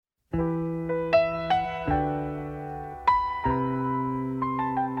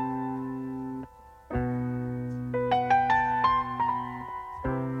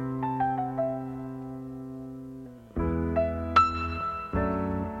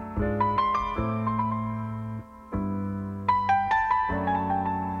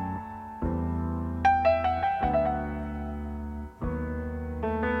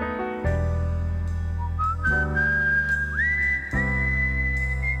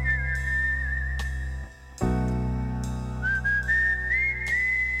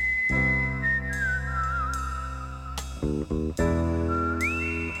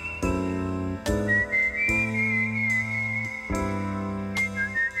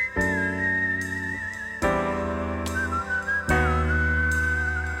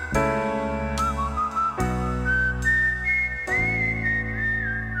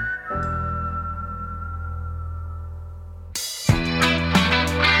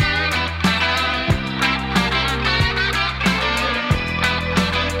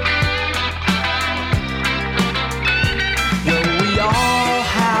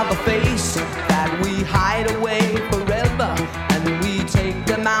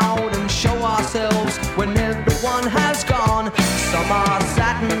When everyone has gone, some are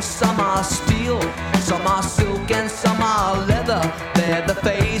satin, some are steel, some are silk and some are leather. They're the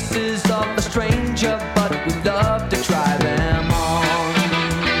faces of a stranger, but we love to try them on.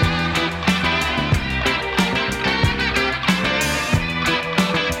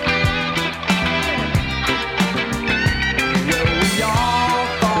 Well, we all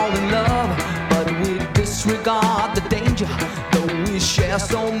fall in love, but we disregard the danger. Though we share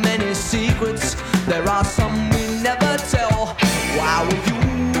so many secrets, there are some we never tell. Why were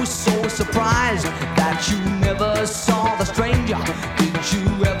you so surprised that you never saw the stranger? Did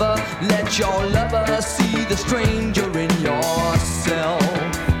you ever let your lover see the stranger in yourself?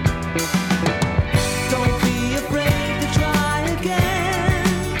 Don't be afraid to try again.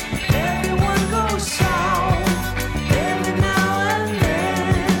 Everyone goes south every now and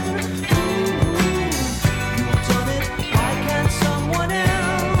then. Ooh, you've done it, why can't someone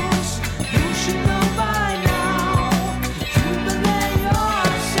else? You should know by now. You've been there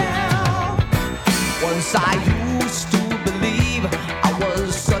yourself. Once I used to believe I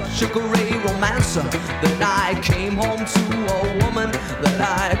was such a great romancer that I came home to a woman that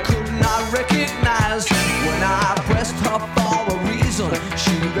I could not recognize. When I pressed her for a reason,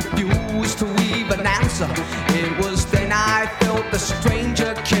 she refused to even answer. It was then I felt the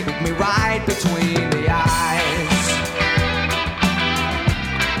stranger kick me right between the eyes.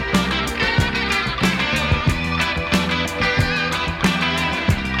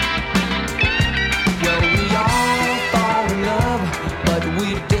 Well, we all fall in love, but we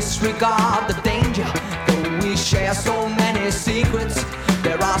disregard the danger. Though we share so many secrets,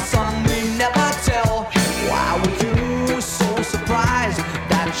 there are some we never tell. Why were you so surprised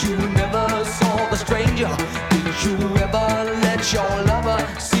that you never saw the stranger? Did you ever let your lover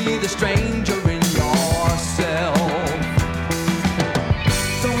see the stranger in yourself?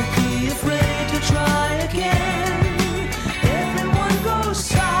 Don't be afraid to try again. Everyone goes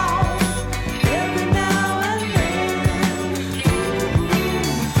south every now and then. Ooh,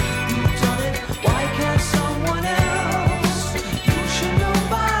 you've done it, why can't someone else? You should know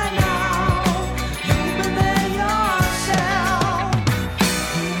by now. You've been there yourself.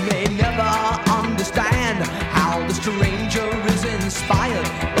 You may never understand how the stranger is inspired,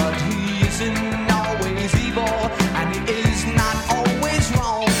 but he isn't always evil, and he is not always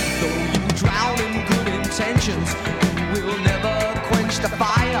wrong. Though you drown in good intentions, you will never quench the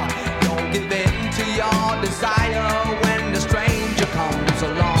fire. Don't give in to your desire when the stranger comes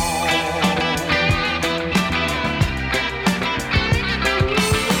along.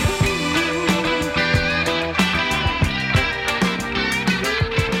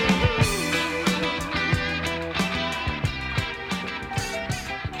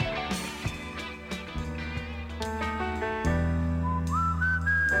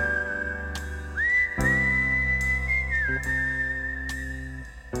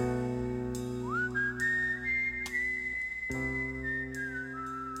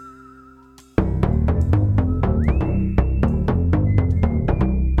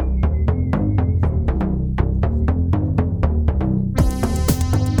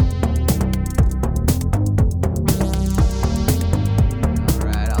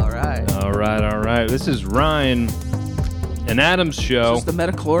 All right. This is Ryan and Adam's show. This is the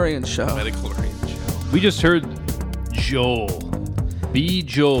Metachlorian show. We just heard Joel. B.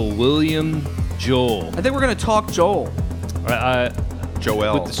 Joel. William Joel. I think we're going to talk Joel.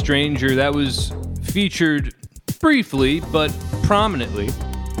 Joel. With the stranger. That was featured briefly, but prominently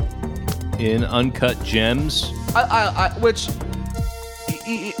in Uncut Gems. Which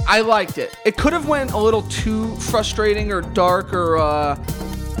I liked it. It could have went a little too frustrating or dark or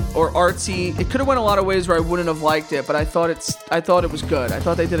artsy. It could have went a lot of ways where I wouldn't have liked it, but I thought it was good. I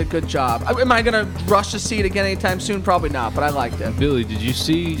thought they did a good job. Am I gonna rush to see it again anytime soon? Probably not, but I liked it. Billy, did you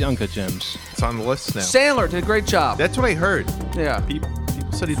see Uncut Gems? It's on the list now. Sandler did a great job. That's what I heard. Yeah. People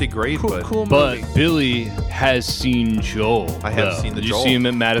said he did great, but Cool But movie. Billy has seen Joel. I have though. seen the Did Joel. you see him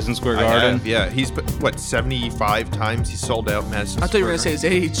at Madison Square I Garden? have, yeah. He's, what, 75 times he sold out Madison I thought you were Square gonna say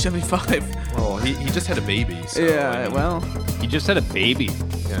his age, 75. Well, he just had a baby. So, Yeah, I mean, well, He just had a baby.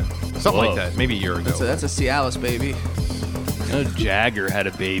 yeah. Something Whoa. like that. Maybe a year ago. that's a Cialis baby. You know, Jagger had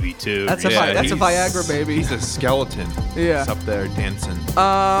a baby too. That's Yeah, a he's- Viagra baby. He's a skeleton. Yeah. He's up there dancing.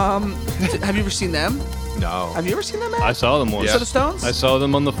 Have you ever seen them? No. Have you ever seen them, man? I saw them once. Yeah. So the Stones? I saw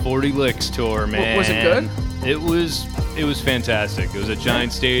them on the 40 Licks tour, man. was it good? It was fantastic. It was a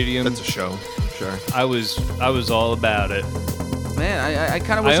giant stadium. That's a show. Sure. I was all about it. Man, I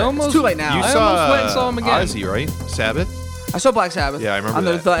kind of wish. almost- It's too late now. You I saw almost went and saw him again. Ozzy, right? Sabbath? I saw Black Sabbath. Yeah, I remember on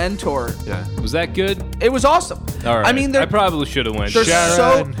that. the end tour. Yeah. Was that good? It was awesome. All right. I mean, I probably should have went. they're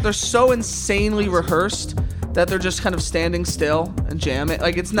Sharon. they're so insanely rehearsed that they're just kind of standing still and jamming.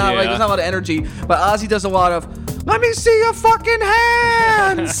 Like it's not like Yeah. there's not a lot of energy, but Ozzy does a lot of "Let me see your fucking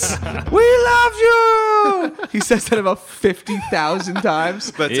hands. We love you." He says that about 50,000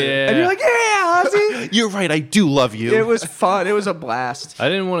 times, That's Yeah. and you're like, "Yeah, Ozzy." You're right. I do love you. It was fun. It was a blast. I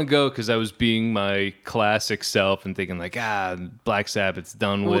didn't want to go because I was being my classic self and thinking like, Black Sabbath's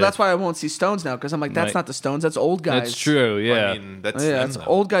done Well, with. that's why I won't see Stones now because I'm like, that's Right. not the Stones. That's old guys. That's true. Yeah. I mean, that's Yeah, them, it's though.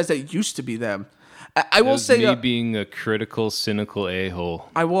 old guys that used to be them. I It will was say, me being a critical, cynical a-hole.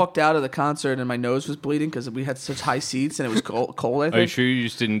 I walked out of the concert and my nose was bleeding because we had such high seats and it was cold I think. Are you sure you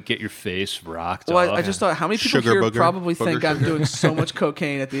just didn't get your face rocked Well, off? I just thought, how many people Sugar here booger? probably Booger think I'm sugar? doing so much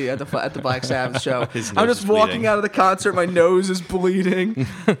cocaine at the Black Sabbath show? His I'm nose just is walking bleeding. out of the concert, my nose is bleeding.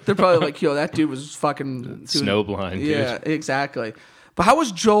 They're probably like, "Yo, that dude was fucking doing, Snowblind, dude. Yeah, exactly. But how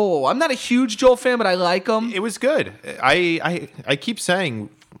was Joel? I'm not a huge Joel fan, but I like him. It was good. I keep saying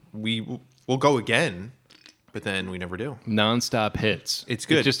we'll go again, but then we never do. Non-stop hits. It's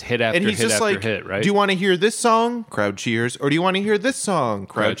good. It just hit after and he's hit just after like, hit, right? Do you want to hear this song? Crowd cheers. Or do you want to hear this song?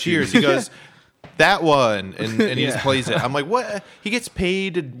 Crowd cheers. He goes, that one, and he just plays it. I'm like, what? He gets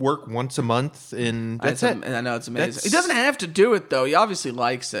paid to work once a month, and that's it. I know it's amazing. That's- He doesn't have to do it though. He obviously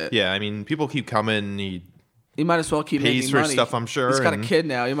likes it. Yeah, I mean, people keep coming. He might as well keep Pays making for money. stuff, I'm sure, He's got a and- kid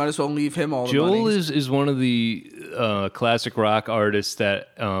now. You might as well leave him all the Joel money. is one of the classic rock artists that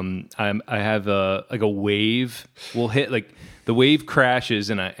I have a wave will hit, like the wave crashes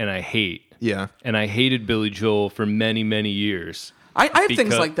and I hate. Yeah. And I hated Billy Joel for many, many years. I have things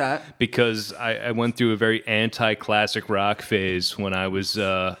Because- like that. Because I went through a very anti-classic rock phase when I was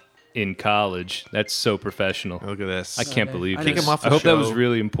in college. That's so professional. Look at this. I can't believe I this. think him off I the hope that was show.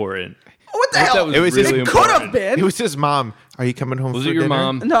 really important. What the I hope hell? that was It was really It could have important. been. It was his mom. Are you coming home Was for it your dinner?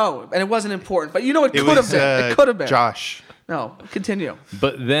 mom? No, and it wasn't important. But you know, it It could have was been. It could have been. Josh. No, continue.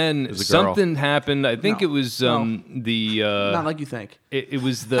 But then was a girl. something happened. I think No. it was No. the Not like you think. it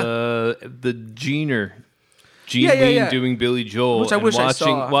was the Gene Yeah, yeah, Ween yeah. doing Billy Joel, Which I and wish I watching,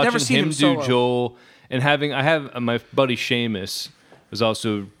 saw. I've watching never seen him do solo. Joel, and I have my buddy Seamus was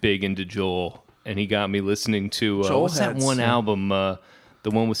also big into Joel, and he got me listening to Joel what's that heads. one album, the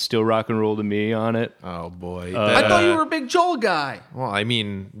one with "Still Rock and Roll to Me" on it. Oh boy. I thought you were a big Joel guy. well, I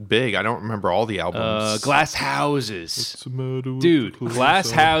mean, big. I don't remember all the albums. Glass Houses, dude.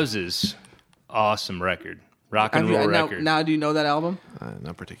 Glass Houses, awesome record, rock and roll record. Now, do you know that album?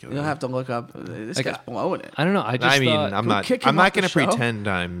 Not particularly. You'll have to look up. This guy's blowing it. I don't know. I just I mean, thought, I'm Can we not. kick him I'm not off the going to show? pretend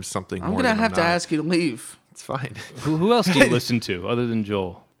I'm something. I'm more gonna than have I'm to not. ask you to leave. It's fine. who else do you listen to other than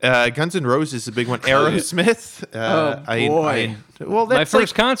Joel? Guns N' Roses is a big one. Aerosmith. boy. Well, My that's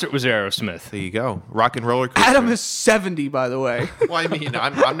first like, concert was Aerosmith. there you go. Rock and Roller Coaster. Adam is 70, by the way. Well, I mean,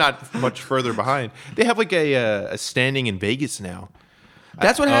 I'm not much further behind. They have like a standing in Vegas now.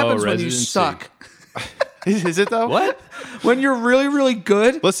 That's what happens when you residency. suck. Is it though? What? When you're really, really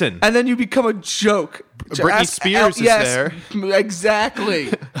good. Listen. And then you become a joke. Britney Spears is yes, exactly.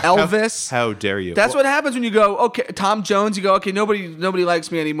 Elvis. How dare you? That's Well, what happens when you go, okay, Tom Jones, you go, okay, nobody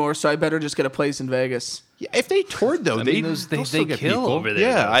likes me anymore, so I better just get a place in Vegas. yeah, if they toured though, I they mean, those, they'll they still get kill people. over there.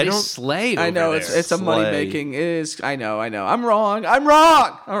 Yeah, though. I They don't. slay. I know, over it's there. a money Slay. making. It is. I know. I'm wrong.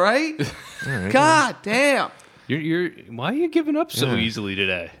 All right? God damn. You're why are you giving up so easily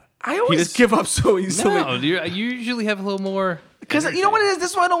today? I always give up so easily. No, you usually have a little more. Because you know what it is? This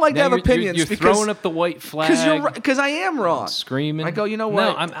is why I don't like to Now have opinions. You're because throwing up the white flag. Because I am wrong. Screaming. I go, you know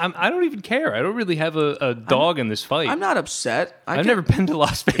No, what? I don't even care. I don't really have a dog in this fight. I'm not upset. I've never been to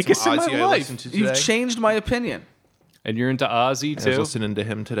Las Vegas in my Ozzy I life. listened to You've today. changed my opinion. And you're into Ozzy I was too? listening to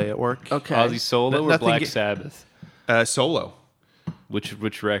him today at work. Okay. Ozzy solo or Nothing Black ge- Sabbath? Solo.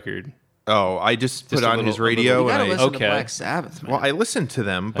 Which record? Oh, I just put a on little- his a little- radio You gotta and I. listen to okay. Black Sabbath, man. Well, I listened to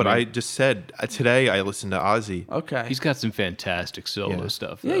them, but I just said today I listened to Ozzy. Okay. He's got some fantastic solo Yeah.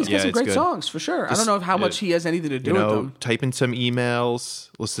 stuff. yeah, he's got Yeah, some it's great good. songs for sure. I don't know how much he has anything to do You with know, them. typing some emails,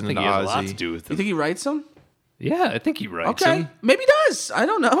 I listening think to he has a lot to Ozzy. do with You them. think he writes them? Yeah, I think he writes Okay, them. maybe he does. I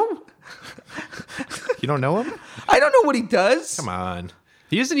don't know. You don't know him? I don't know what he does. Come on.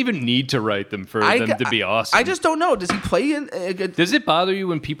 He doesn't even need to write them for them to be awesome. I just don't know. Does he play in a good? Does it bother you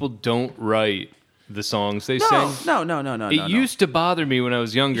when people don't write the songs they sing? No. It used to bother me when I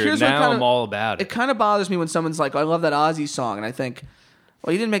was younger. Here's what Now kinda- I'm all about It it. kind of bothers me when someone's like, "I love that Ozzy song," and I think,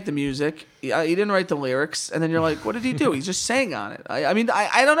 "Well, he didn't make the music. He didn't write the lyrics." And then you're like, "What did he do? He just sang on it." I mean,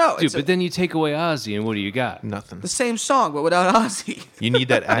 I don't know. Dude, It's but then you take away Ozzy, and what do you got? Nothing. the same song, but without Ozzy. You need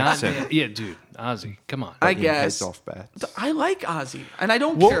that Not- accent. yeah, dude, Ozzy, come on. I Your guess. heads off bats. I like Ozzy, and I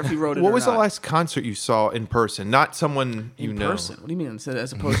don't care if he wrote it. What or was not. the last concert you saw in person? Not someone you in know. person? What do you mean?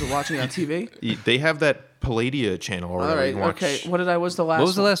 As opposed to watching it on TV? They have that Palladia channel or All whatever right. you can watch. Okay. What was the last? What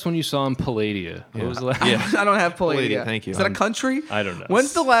was the one? last one you saw in Palladia? What was the last? I don't have Palladia. Palladia, thank you. Is that a country? I don't know.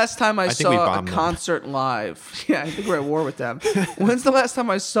 When's the last time I think we saw a bombed them. concert live? Yeah, I think we're at war with them. When's the last time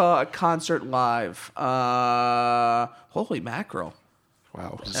I saw a concert live? Holy mackerel.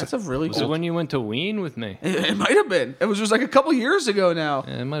 Wow. That's a really Was it cool. when you went to Wien with me? It might have been. It was just like a couple years ago now.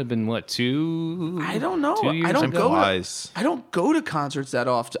 It might have been what, 2? I don't know. 2 years I don't ago? go. Wise. I don't go to concerts that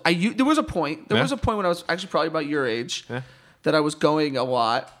often. There was a point. There Yeah. was a point when I was actually probably about your age Yeah. that I was going a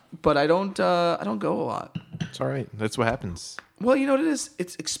lot, but I don't. I don't go a lot. It's all right. That's what happens. Well, you know what it is?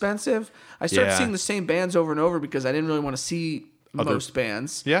 It's expensive. I started Yeah. seeing the same bands over and over because I didn't really want to see most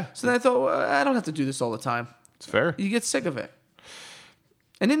bands. Yeah. So then I thought, well, I don't have to do this all the time. It's fair. You get sick of it.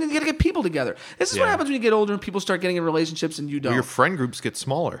 And then you got to get people together. This is what Yeah. happens when you get older and people start getting in relationships and you don't. Your friend groups get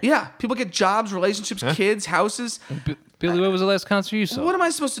smaller. Yeah. People get jobs, relationships, kids, houses. Billy, what was the last concert you saw? What am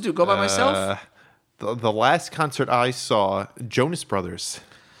I supposed to do? Go by myself? The last concert I saw, Jonas Brothers.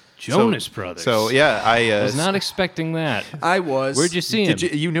 Jonas Brothers. So yeah, I was not expecting that. I was. Where'd you see him?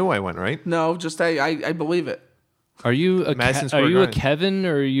 you knew I went, right? No, just I believe it. Are you a Madison are Square you a Garden. Kevin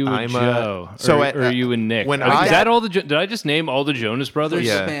or are you a I'm a- Joe? so or, at- or are you a Nick? when Is I- that all the? Did I just name all the Jonas Brothers?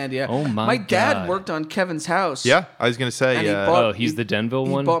 Yeah. Band, yeah. Oh my My dad God. worked on Kevin's house. Yeah, I was gonna say. And he bought- Oh, he's the Denville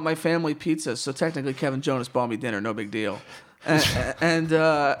He one. bought my family pizza, so technically Kevin Jonas bought me dinner. No big deal. And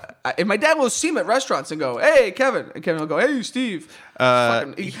my dad will see him at restaurants and go, "Hey, Kevin," and Kevin will go, "Hey, Steve."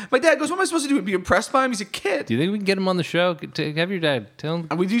 My dad goes, "What am I supposed to do? Be impressed by him? He's a kid." Do you think we can get him on the show? Have your dad tell him.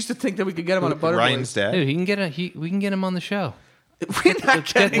 And we used to think that we could get him on a butter. Ryan's dad. Dude, he can get we can get him on the show. We're not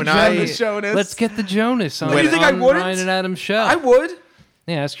getting when him I- on the Jonas. Let's get the Jonas on, You think I on wouldn't? Ryan and Adam's show. I would.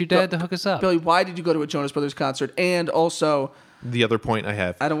 Yeah, ask your dad to hook us up. Billy, why did you go to a Jonas Brothers concert? And also, The other point I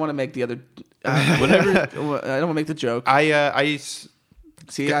have. I don't want to make the other. Whatever. I don't want to make the joke.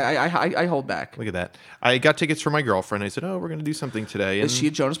 See, I hold back. Look at that. I got tickets for my girlfriend. I said, "Oh, we're gonna do something today." And Is she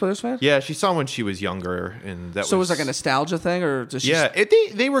a Jonas Brothers fan? Yeah, she saw when she was younger, and that So it was like a nostalgia thing, or does she? Yeah,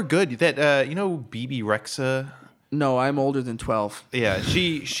 they were good. That BB Rexa. No, I'm older than 12. Yeah,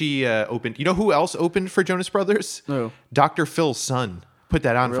 she opened. You know who else opened for Jonas Brothers? Who? Dr. Phil's son. Put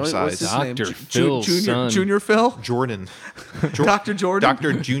that on Really? for What's size. his name? Dr. Phil's son. Junior Phil? Jordan. Dr. Jordan?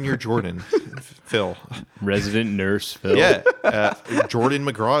 Dr. Junior Jordan. Phil. Resident nurse Phil. Yeah. Jordan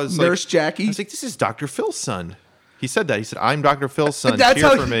McGraw's Nurse Jackie? I was like, this is Dr. Phil's son. He said that. He said, I'm Dr. Phil's son. That's Cheer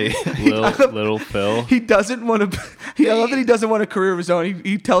how- for me. Little Phil. He doesn't want to. I love that he doesn't want a career of his own.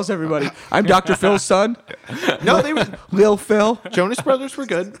 He tells everybody, "I'm Dr. Phil's son." No, they were Lil Phil. Jonas Brothers were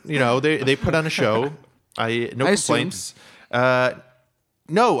good. You know, they put on a show. No I complaints.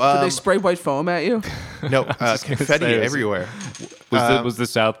 No, Did they spray white foam at you? no confetti say, everywhere. Was the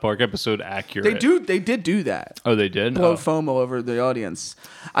South Park episode accurate? They did do that. Oh, they did. Blow Oh. foam all over the audience.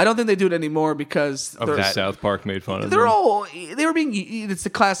 I don't think they do it anymore because they're, that. South Park made fun of they're them. old. They were being. It's the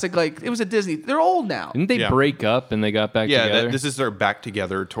classic. Like it was a Disney. They're old now. Didn't they Yeah. break up and they got back Yeah, together? this is their back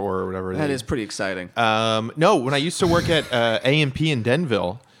together tour or whatever. That they- is pretty exciting. No, when I used to work at A&P in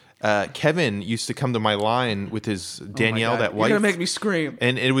Denville, Kevin used to come to my line with his Danielle, Oh my God. that You're wife. gonna make me scream.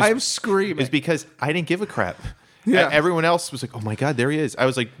 And it was I'm screaming. It's because I didn't give a crap. Yeah. Everyone else was like, "Oh my God, there he is." I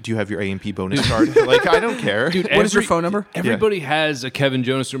was like, "Do you have your A&P bonus card?" Like, I don't care. Dude, What is your phone number? Everybody has a Kevin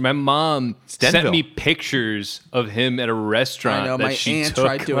Jonas. My mom sent Denville. me pictures of him at a restaurant I know that my she aunt took.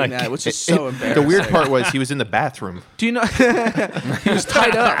 tried doing like, that, which is so embarrassing. The weird part was he was in the bathroom. Do you know he was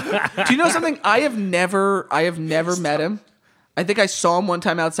tied up? Do you know something? I have never met him. I think I saw him one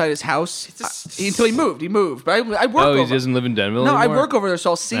time outside his house until he moved. He moved, but I work. Oh, over. he doesn't live in Denville No, anymore? I work over there, so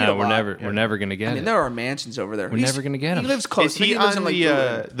I'll see No, him. we're never gonna get I mean, it. there are mansions over there. We're never gonna get him. He lives close. Is I think he lives on in,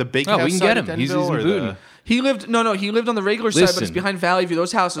 like, the big Oh, house we can side get of him. He's Denville in or Boonton. the- He lived on the regular side, but it's behind Valley View.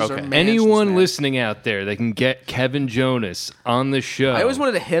 Those houses are mansions, Anyone man. listening out there that can get Kevin Jonas on the show. I always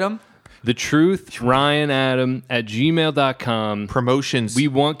wanted to hit him. The Truth, Ryan Adam at gmail.com. Promotions. We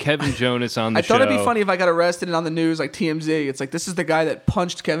want Kevin Jonas on the I show. thought it'd be funny if I got arrested and on the news like TMZ. It's like, this is the guy that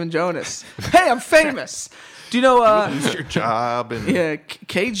punched Kevin Jonas. Hey, I'm famous. Do you know? Lose your job and Yeah,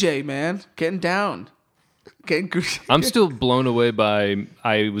 KJ, man, getting down. I'm still blown away by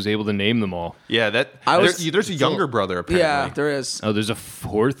I was able to name them all. yeah, there's a younger brother apparently. Yeah, there is. Oh, there's a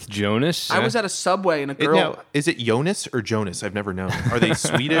fourth Jonas? I was at a Subway and a girl. Now, is it Jonas or Jonas? I've never known. Are they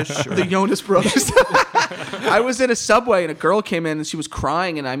Swedish? Or? The Jonas brothers. I was in a Subway and a girl came in and she was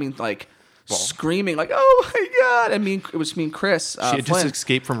crying and I mean like screaming like, "Oh my god!" It was me and Chris. She had just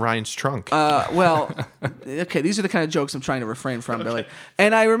escaped from Ryan's trunk. Well, okay, these are the kind of jokes I'm trying to refrain from, Billy.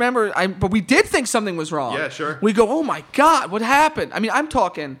 And I remember, but we did think something was wrong. Yeah, sure. We go, "Oh my god, what happened?" I mean, I'm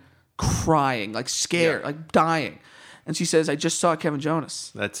talking crying, like scared, like dying. And she says, "I just saw Kevin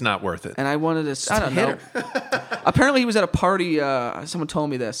Jonas." That's not worth it. And I wanted to, I don't know. Apparently, he was at a party. Someone told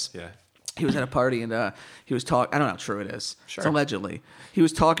me this. Yeah. He was at a party and he was talking. I don't know how true it is. Sure. It's allegedly. He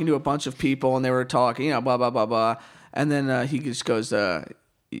was talking to a bunch of people and they were talking, blah, blah, blah, blah. And then he just goes,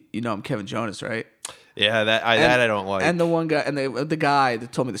 you know, I'm Kevin Jonas, right? Yeah, that I don't like. And the one guy, and the guy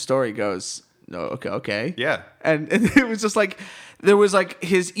that told me the story goes, no, okay. Yeah. And it was just like, there was like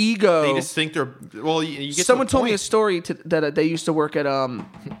his ego. They just think they're you get. Someone to a told me a point. story that they used to work at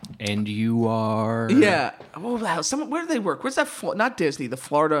And you are... yeah. Oh wow. Where do they work? Where's that? Not Disney. The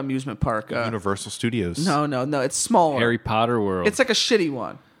Florida amusement park. Universal Studios. No. It's smaller. Harry Potter World. It's like a shitty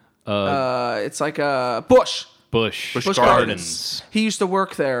one. It's like a Busch Busch Gardens. Gardens. He used to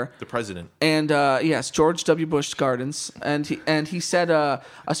work there. The president. And yes, George W. Bush Gardens. And he said a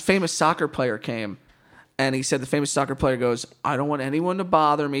famous soccer player came. And he said the famous soccer player goes, "I don't want anyone to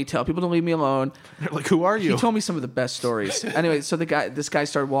bother me. Tell people to leave me alone." They're like, who are you? He told me some of the best stories. Anyway, so this guy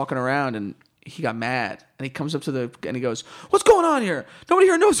started walking around and he got mad. And he comes up and he goes, "What's going on here? Nobody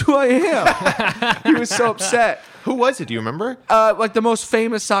here knows who I am." He was so upset. Who was it? Do you remember? Like the most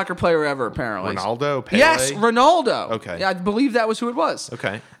famous soccer player ever, apparently. Ronaldo? Pele? Yes, Ronaldo. Okay. Yeah, I believe that was who it was.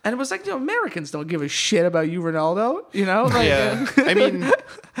 Okay. And it was like, Americans don't give a shit about you, Ronaldo. You know? Like, Yeah. I mean,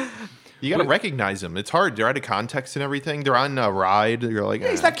 you got to recognize them. It's hard. They're out of context and everything. They're on a ride. You're like,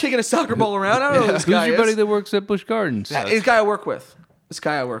 he's not kicking a soccer ball around. I don't know who this Who's guy your is. buddy that works at Busch Gardens? This guy I work with.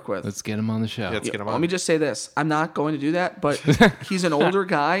 Let's get him on the show. Let's get him on. Let me just say this. I'm not going to do that, but he's an older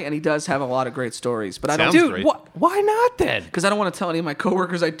guy, and he does have a lot of great stories. But I don't, Sounds Dude, great. why not then? because I don't want to tell any of my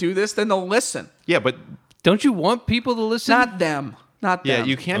coworkers I do this. Then they'll listen. Yeah, but Don't you want people to listen? Not them. Not them. yeah,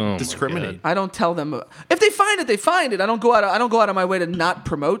 you can't Oh my discriminate. I don't tell them. If they find it, they find it. I don't go out of my way to not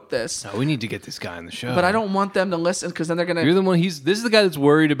promote this. No, we need to get this guy on the show. But I don't want them to listen because then they're gonna. You're the one. This is the guy that's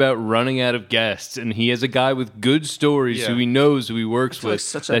worried about running out of guests, and he has a guy with good stories Yeah. who he knows, who he works feel like with,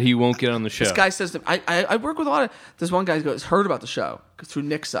 such a- that he won't get on the show. This guy says that I work with a lot of. This one guy goes heard about the show through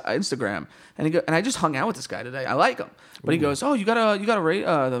Nick's Instagram, and I just hung out with this guy today. I like him, but he goes, "Oh, you got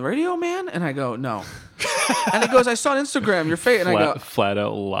the radio man?" And I go, "No." And he goes, "I saw on Instagram your face," and I go, flat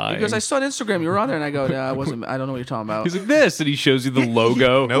out lying. "He goes, I saw on Instagram you were on there," and I go, "No, I wasn't. I don't know what you're talking about." He's like this, and he shows you the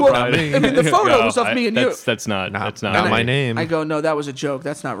logo. No Well, problem. I mean, the photo was of me and you. That's not Not And my I- name. I go, "No, that was a joke.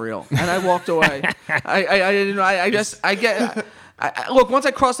 That's not real." And I walked away. I didn't know. I get. Look, once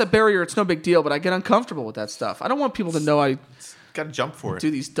I cross that barrier, it's no big deal. But I get uncomfortable with that stuff. I don't want people to know I Got to jump for it. do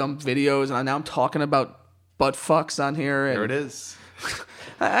these dumb videos, and now I'm talking about butt fucks on here. And There it is.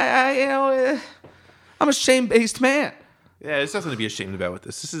 I'm a shame-based man. Yeah, there's nothing to be ashamed about with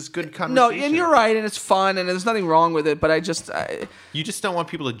this. This is good No, conversation. and you're right, and it's fun, and there's nothing wrong with it. But You just don't want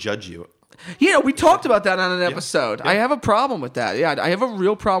people to judge you. we talked about that on an episode. I have a problem with that. Yeah, I have a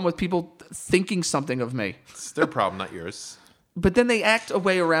real problem with people thinking something of me. It's their problem, not yours. But then they act a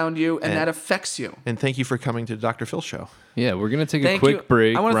way around you, and that affects you. And thank you for coming to the Dr. Phil show. Yeah, we're gonna take a Thank quick you.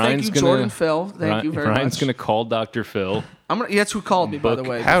 break. I want to thank Ryan's you, gonna, Jordan Phil. Thank you very Ryan's much. gonna call Dr. Phil. That's who called me, by the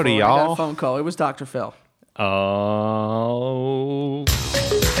Book. way. Howdy, before I got y'all. a phone call. It was Dr. Phil. Oh.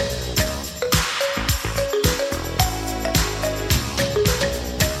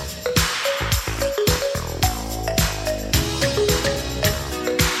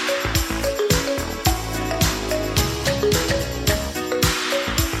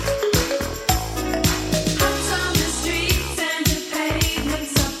 House on the streets and the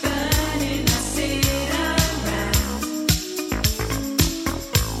pavements are burning. I sit around,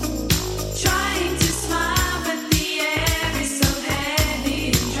 trying to smile, but the air is so heavy.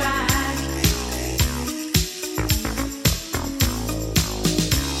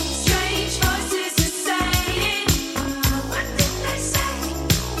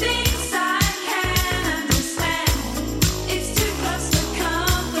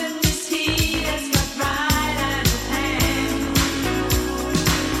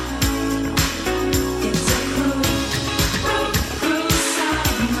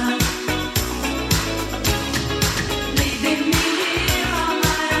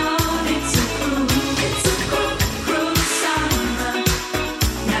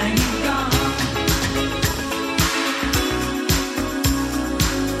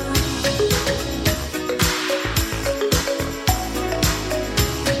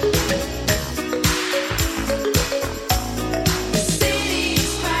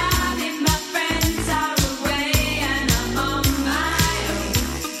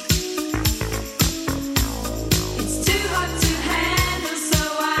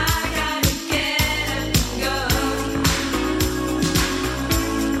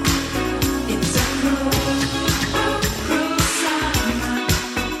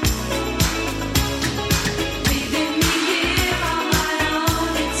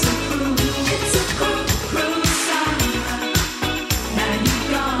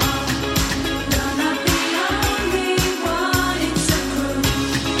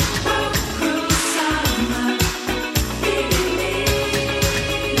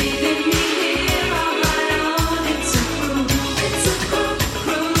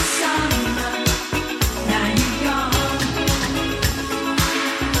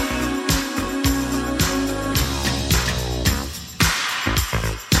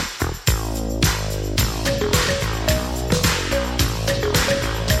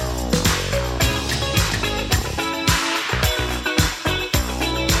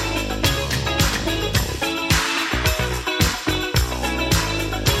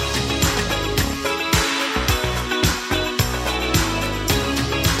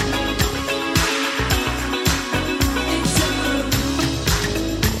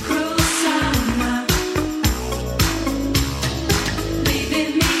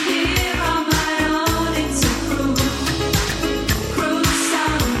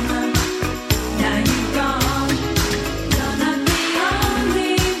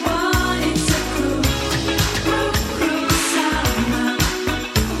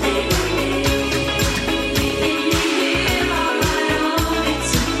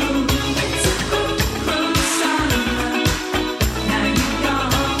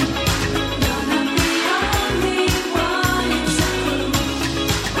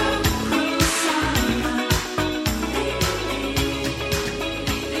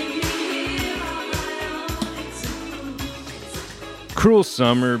 Cruel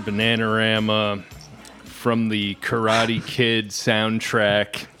Summer, Bananarama, from the Karate Kid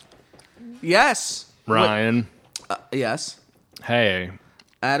soundtrack. Yes. Ryan. Yes. Hey.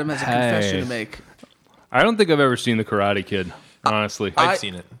 Adam has a confession to make. I don't think I've ever seen the Karate Kid. Honestly, I've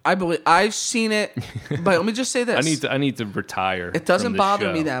seen it. I believe I've seen it, but let me just say this: I need to retire. It doesn't from this bother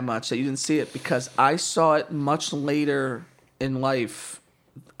show. me that much that you didn't see it because I saw it much later in life.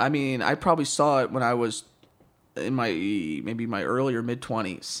 I mean, I probably saw it when I was in my earlier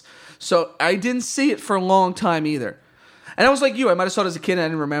mid-20s, so I didn't see it for a long time either. And I was like you; I might have saw it as a kid and I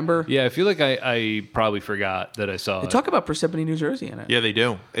didn't remember. Yeah, I feel like I probably forgot that I saw They it. talk about Parsippany, New Jersey in it. Yeah, they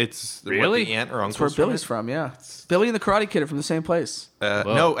do. It's Really? what, the aunt or That's uncle. where Billy's from. Yeah, Billy and the Karate Kid are from the same place.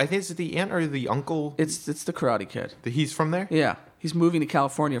 No, I think it's the aunt or the uncle. It's the Karate Kid. He's from there. Yeah, he's moving to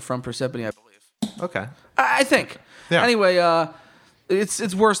California from Parsippany, I believe. Okay. I think. Yeah. Anyway,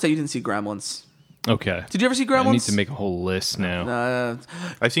 it's worse that you didn't see Gremlins. Okay. Did you ever see Gremlins? I need to make a whole list now.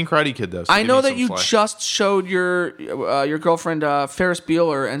 I've seen Karate Kid though. So I give know me that some you slack. just showed your girlfriend Ferris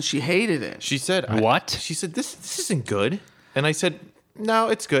Bueller, and she hated it. She said What? She said this isn't good, and I said no,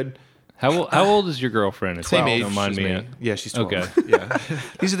 it's good. How old is your girlfriend? If Same you age. Don't mind as me. me. Yeah, she's 12. Okay. Yeah.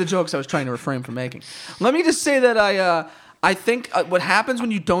 These are the jokes I was trying to refrain from making. Let me just say that I think what happens when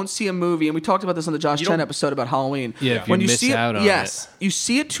you don't see a movie, and we talked about this on the Josh Chen episode about Halloween. Yeah, if you when you miss see out it, on yes, you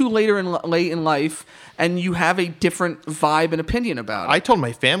see it too late in life, and you have a different vibe and opinion about it. I told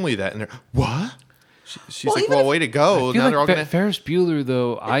my family that, and they're what? She's Well, like, even well, if- way to go. I feel Now they're all like gonna. Ferris Bueller,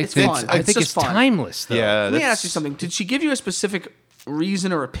 though. I It's think fun. I It's think just it's fun. timeless, though. Yeah. Let me ask you something. Did she give you a specific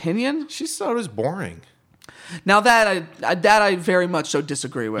reason or opinion? She thought it was boring. Now that I very much so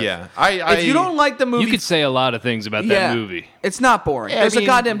disagree with. Yeah. If you don't like the movie, You could say a lot of things about that movie. It's not boring. Yeah, There's I a mean,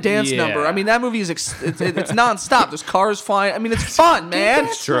 goddamn dance yeah. number. I mean, that movie is it's nonstop. There's cars flying. I mean, it's fun, man.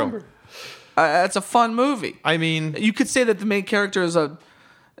 It's true. It's a fun movie. I mean, You could say that the main character is a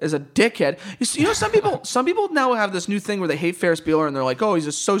dickhead. You know, some people now have this new thing where they hate Ferris Bueller and they're like, oh, he's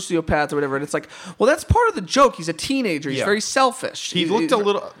a sociopath or whatever. And it's like, well, that's part of the joke. He's a teenager. He's Yeah. very selfish. he looked a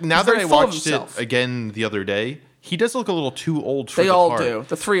little. Now he's that very I full of watched it himself. again the other day, he does look a little too old for They the all part. do.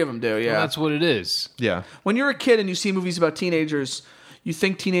 The three of them do. Yeah. Well, that's what it is. Yeah. When you're a kid and you see movies about teenagers, you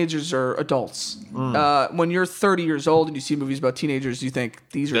think teenagers are adults. When you're 30 years old and you see movies about teenagers, you think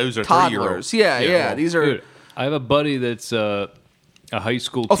these are Those are toddlers. 3-year-olds. Yeah, Yeah, well, these are Dude, I have a buddy that's a high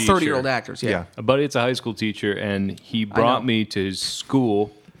school teacher. 30-year-old actors. Yeah. A buddy that's a high school teacher, and he brought me to his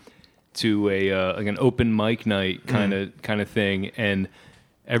school to a like an open mic night kind of thing, and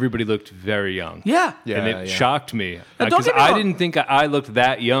everybody looked very young. Yeah. And it shocked me Now, don't because get me I wrong. didn't think I looked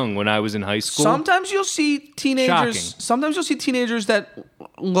that young when I was in high school. Sometimes you'll see teenagers. Shocking. Sometimes you'll see teenagers that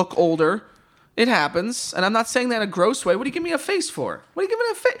look older. It happens, and I'm not saying that in a gross way. What do you give me a face for? What are you giving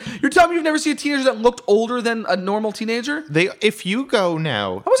me a face? You're telling me you've never seen a teenager that looked older than a normal teenager? If you go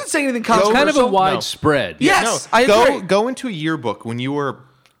now, I wasn't saying anything It's controversial. kind of a No. widespread. Yes, no, I agree. go into a yearbook when you were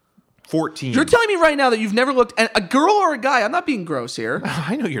 14. You're telling me right now that you've never looked at a girl or a guy. I'm not being gross here.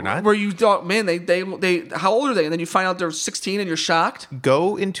 I know you're not. Where you thought, man, they how old are they? And then you find out they're 16 and you're shocked.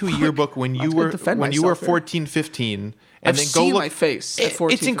 Go into a yearbook when you gonna were defend 14, 15, and I've then go seen look. my face at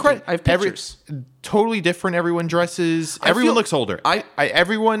 14, It's incredible. 15. I have pictures. Totally different. Everyone dresses. I Everyone feel- looks older. I-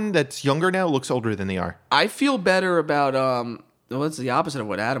 everyone that's younger now looks older than they are. I feel better about well, it's the opposite of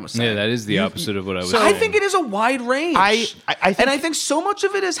what Adam was saying. Yeah, that is the opposite of what I was I saying. think it is a wide range. I think- and I think so much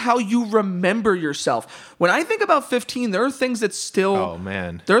of it is how you remember yourself. When I think about 15, there are things that still Oh,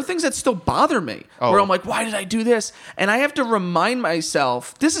 man. there are things that still bother me. Oh. Where I'm like, why did I do this? And I have to remind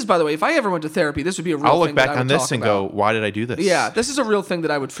myself. This is, by the way, if I ever went to therapy, this would be a real I'll thing look back that I on would this talk and about. go, "Why did I do this?" Yeah, this is a real thing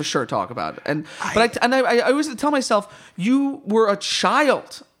that I would for sure talk about. But I always tell myself, you were a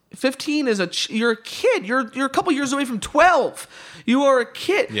child. 15 is you're a kid. You're a couple years away from 12. You are a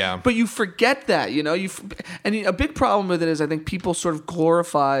kid. Yeah. But you forget that, you know. And a big problem with it is I think people sort of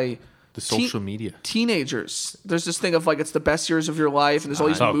glorify The social media. teenagers. There's this thing of like it's the best years of your life, and there's all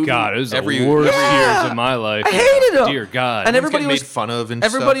these Oh movies. God, it was Every- the worst Yeah. years of my life. I hated them. Dear God. And everybody Getting always made fun of and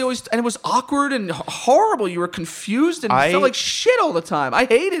everybody stuff. always, and it was awkward and horrible. You were confused and I- felt like shit all the time. I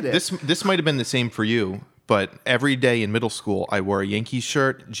hated it. This might have been the same for you, but every day in middle school, I wore a Yankees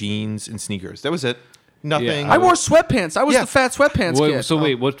shirt, jeans, and sneakers. That was it. Nothing. I wore sweatpants. I was Yeah. the fat sweatpants kid. So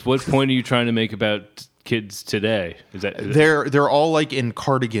wait, what point are you trying to make about kids today? Is that They're all like in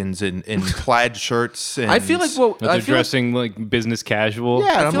cardigans and plaid shirts. And I feel like that they're dressing like business casual?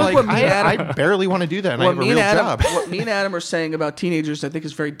 Yeah, and I'm feel like like, what me and I Adam- barely want to do that. And I have a me real and Adam, job. what me and Adam are saying about teenagers, I think,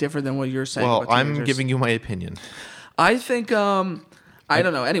 is very different than what you're saying. Well, about I'm teenagers. giving you my opinion. I think I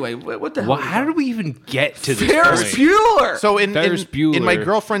don't know. Anyway, what the hell? Well, how did we even get to this Ferris point? Bueller. So Ferris Bueller. in my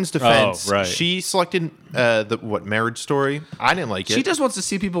girlfriend's defense, Oh, right. she selected Marriage Story. I didn't like it. She just wants to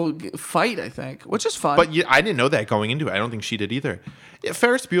see people fight, I think, which is fun. But I didn't know that going into it. I don't think she did either. Yeah,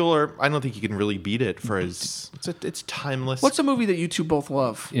 Ferris Bueller, I don't think you can really beat it for his. It's timeless. What's a movie that you two both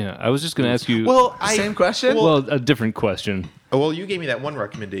love? Yeah, I was just going to ask you. Well, Same question? well, a different question. Well, you gave me that one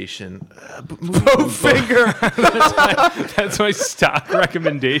recommendation. Bowfinger. That's my stock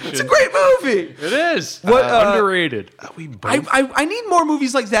recommendation. It's a great movie. It is. What, underrated. We both. I need more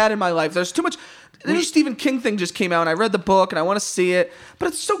movies like that in my life. There's too much. The new Stephen King thing just came out, and I read the book, and I want to see it, but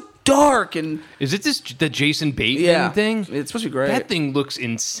it's so dark and Is it the Jason Bateman thing? It's supposed to be great. That thing looks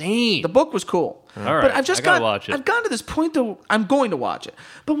insane. The book was cool. All right, But I've just I gotta watch it. I've gotten to this point though. I'm going to watch it,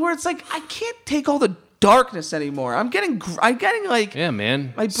 but where it's like I can't take all the darkness anymore. I'm getting like Yeah,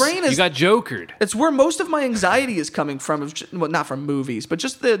 man. My brain is. You got jokered. It's where most of my anxiety is coming from. Well, not from movies, but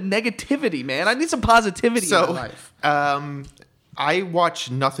just the negativity, man. I need some positivity in my life. I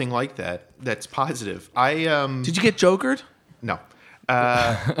watch nothing like that. That's positive. Did you get jokered? No.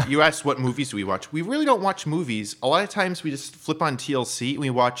 You asked what movies do we watch? We really don't watch movies. A lot of times we just flip on TLC and we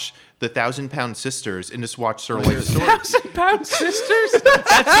watch The 1,000-Pound Sisters and just watch their life story. 1,000-Pound Sisters?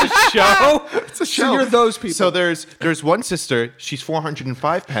 That's a show? It's a show. So you're those people. So there's one sister, she's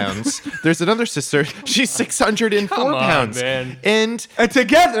 405 pounds. There's another sister, she's 604 Come on, pounds. man. And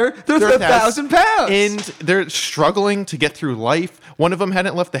together, they're 1,000 pounds. And they're struggling to get through life. One of them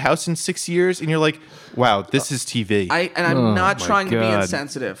hadn't left the house in 6 years, and you're like, wow, this is TV. I'm not my trying to be God.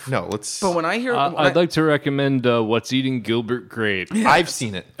 insensitive. No, let's. But when I hear, I'd like to recommend What's Eating Gilbert Grape. I've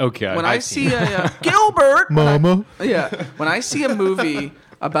seen it. Okay. when I see Gilbert, Mama. when I see a movie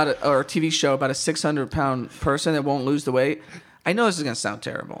or a TV show about a 600-pound person that won't lose the weight, I know this is going to sound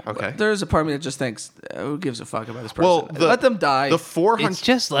terrible. Okay. But there's a part of me that just thinks, who gives a fuck about this person? Well, Let them die. The 400. It's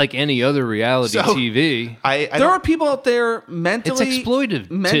just like any other reality So, TV. I there don't- are people out there mentally, It's exploitive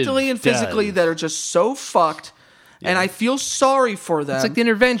to mentally and physically death. that are just so fucked, and I feel sorry for them. It's like the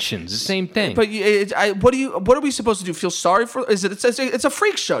Interventions, the same thing. But what are we supposed to do? Feel sorry for? Is it? It's a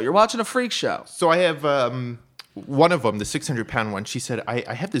freak show. You're watching a freak show. So I have one of them, the 600-pound one. She said,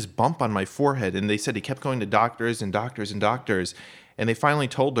 I have this bump on my forehead, and they said he kept going to doctors and doctors and doctors, and they finally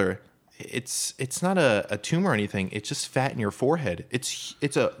told her it's not a tumor or anything. It's just fat in your forehead. It's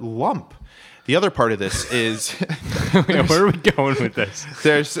a lump. The other part of this is Where are we going with this?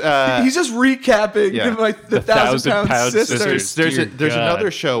 there's He's just recapping Yeah. like the 1,000-pound sisters. there's Dear there's God.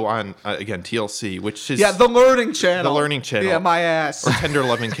 another show on again TLC, which is Yeah, the Learning Channel. The Learning Channel. Yeah, my ass. or Tender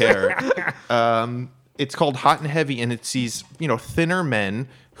Loving Care. It's called Hot and Heavy, and it's these thinner men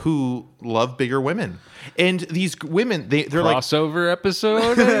who love bigger women, and these women they're like Crossover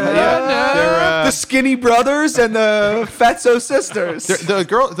episode? The Skinny Brothers and the Fatso Sisters.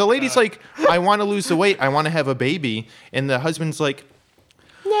 the lady's like, I want to lose the weight, I want to have a baby, and the husband's like,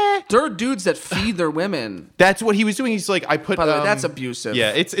 There are dudes that feed their women. that's what he was doing. He's like, I put. By the way, that's abusive.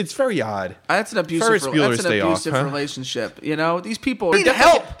 Yeah, it's very odd. That's an abusive. Ferris Bueller's That's an Day Off, abusive huh? relationship. You know, these people need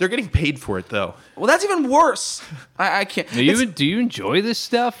Definitely- help. They're getting paid for it though. Well, that's even worse. I can't. Do you enjoy this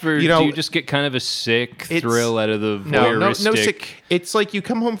stuff, or do you just get kind of a sick thrill out of the voyeuristic? No sick. It's like you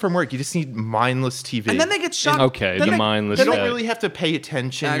come home from work, you just need mindless TV, And then they get shocked. Okay, Then the they- mindless. you don't stuff. really have to pay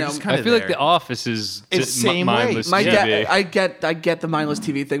attention. I You're know. just kind I of feel there. like The Office is It's same way. mindless My TV. dad, I get the mindless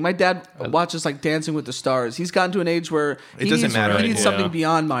TV thing. My dad watches like Dancing with the Stars. He's gotten to an age where It doesn't matter He needs anymore. something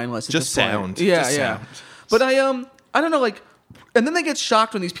beyond mindless. At Just this point. sound. Yeah, Just yeah. sound. But I don't know, like, and then they get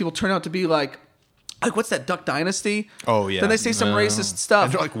shocked when these people turn out to be like what's that, Duck Dynasty? Oh, yeah. Then they say some racist stuff.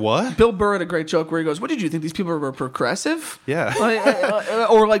 And they're like, what? Bill Burr had a great joke where he goes, "What did you think these people were progressive?" Yeah.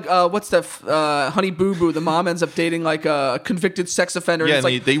 Or like, what's that? Honey Boo Boo. The mom ends up dating like a convicted sex offender. Yeah, and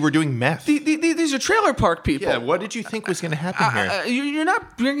and it's like they were doing meth. these are trailer park people. Yeah, what did you think was going to happen here? You're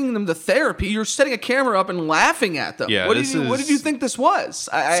not bringing them to therapy. You're setting a camera up and laughing at them. Yeah, what this did you is- think this was?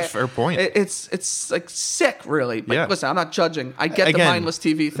 It's a fair point. It's like sick, really. But Yeah. listen, I'm not judging. I get the Again, mindless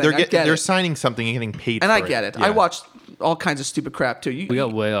TV thing. They're it. signing something and getting paid And for I get it. Yeah. I watched all kinds of stupid crap too. We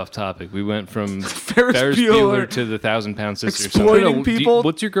got way off topic. We went from Ferris Ferris Bueller Bueller to the 1,000-Pound Sisters. exploiting people.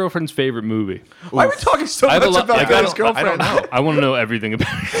 What's your girlfriend's favorite movie? Why are we talking so I have a much lot- about I got- his girlfriend? I don't know. I want to know everything about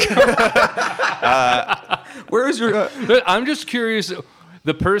it. Where is your? I'm just curious.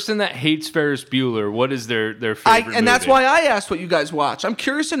 The person that hates Ferris Bueller, what is their favorite and that's movie? why I asked what you guys watch. I'm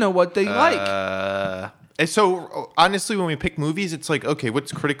curious to know what they like. And so, honestly, when we pick movies, it's like, okay,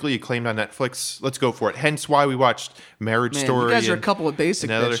 what's critically acclaimed on Netflix? Let's go for it. Hence why we watched Marriage Man, Story. you guys are a and- couple of basic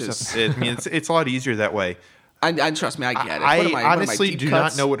and other bitches. stuff. I mean, it's a lot easier that way. I trust me, I get it. I What am honestly deep do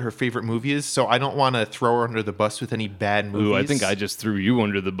cuts? not know what her favorite movie is, so I don't want to throw her under the bus with any bad movies. Ooh, I think I just threw you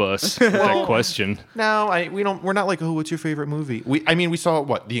under the bus with that question. No, we're not like, oh, what's your favorite movie? We saw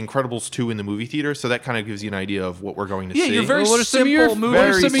The Incredibles 2 in the movie theater, so that kind of gives you an idea of what we're going to see. you're very Well, what are some of your, simple what are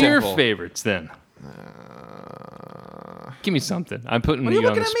movies. some of your simple. favorites then? Give me something. I'm putting What are you you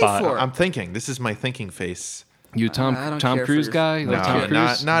on looking the at me spot. for? I'm thinking. This is my thinking face. You I Tom don't care for Cruise your- guy? No, Like Tom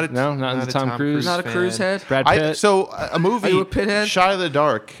Cruise? not into a Tom Cruise. Not a fan. cruise head. Brad Pitt. So a movie, Are you a Pithead? Shot of the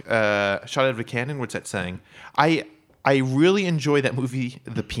Dark, Shot out of a Cannon. What's that saying? I really enjoy that movie,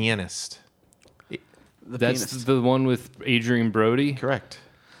 The Pianist. That's Pianist. the one with Adrian Brody. Correct.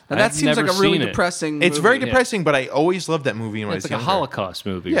 Now, that I've seems like never a really seen it. depressing. It's movie. very depressing, but I always loved that movie when I It's was like a younger. Holocaust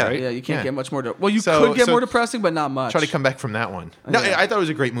movie, Yeah. right? Yeah, you can't Yeah. get much more. Well, you So- could get so more depressing, but not much. Try to come back from that one. No, Yeah. I thought it was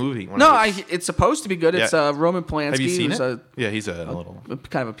a great movie. when No, I was- it's supposed to be good. It's Yeah. Roman Polanski. Have you seen who's it? Yeah, he's a little.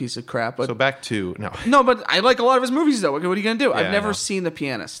 kind of a piece of crap. But So back to no. no, but I like a lot of his movies though. What are you gonna do? Yeah, I've I never know. seen The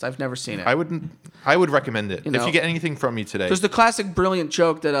Pianist. I've never seen it. I would recommend it. You know. If you get anything from me today, There's the classic brilliant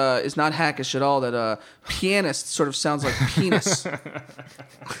joke that is not hackish at all. That pianist sort of sounds like penis.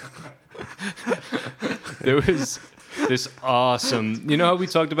 There was this awesome. You know how we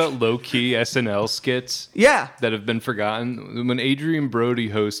talked about low key SNL skits Yeah. that have been forgotten? When Adrian Brody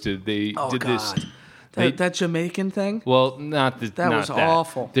hosted, they Oh did this. God. They- That Jamaican thing. Well, not the, That not was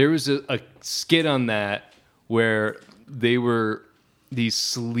awful. There was a skit on that where they were these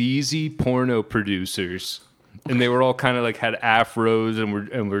sleazy porno producers, and they were all kind of like had afros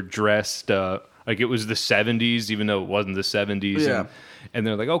and were dressed like it was the 70s, even though it wasn't the 70s. Yeah. And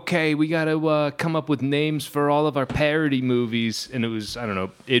they're like, okay, we got to come up with names for all of our parody movies. And it was, I don't know,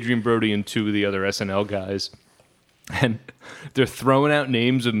 Adrian Brody and two of the other SNL guys. And they're throwing out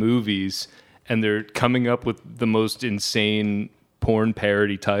names of movies, and they're coming up with the most insane porn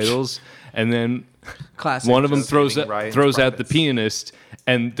parody titles. And then Classic. one of them Just throws getting Ryan's out the Privates. Pianist,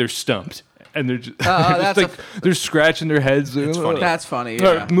 and they're stumped. And they're just, that's like, they're scratching their heads. It's funny. That's funny.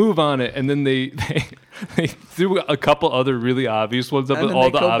 All Yeah. right, move on it, and then they threw a couple other really obvious ones up, And but then all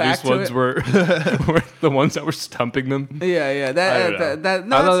they the go obvious back to ones it. were the ones that were stumping them. Yeah. I That don't that know.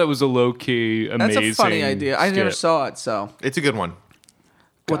 no, I thought that's, that was a low key, amazing. that's a funny idea. I never skit. saw it. So it's a good one.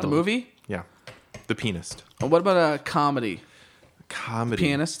 what the movie? Yeah, The Pianist. What about a comedy? Comedy.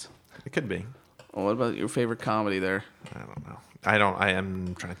 Pianist. It could be. What about your favorite comedy there? I don't know. I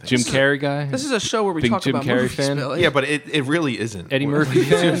am trying to think. Jim Carrey guy. This is a show where we Big talk Jim about Carrey movies, fan? Billy. Yeah, but it really isn't. Eddie Murphy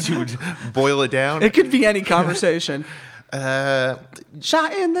fan? You would boil it down. It could be any conversation.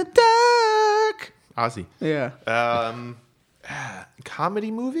 Shot in the dark. Ozzy. Yeah.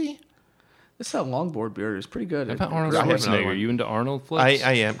 Comedy movie? This longboard beer is pretty good. How about Arnold I have another Schwarzenegger? one. Are you into Arnold flicks?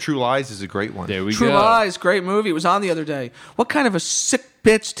 I am. True Lies is a great one. There we True go. Lies, great movie. It was on the other day. What kind of a sick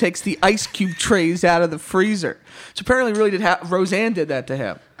bitch takes the ice cube trays out of the freezer? Which apparently really did. Roseanne did that to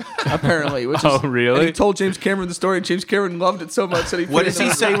him. Apparently. Which Oh, really? And he told James Cameron the story, and James Cameron loved it so much that he. What put does it in he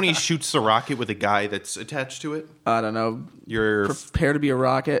the- say when he shoots the rocket with a guy that's attached to it? I don't know. Your Prepare to be a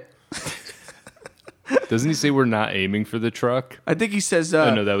rocket. Doesn't he say we're not aiming for the truck? I think he says.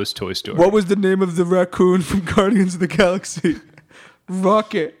 Oh no, that was Toy Story. What was the name of the raccoon from Guardians of the Galaxy?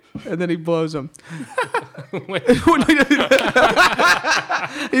 Rocket. And then he blows him. Wait, He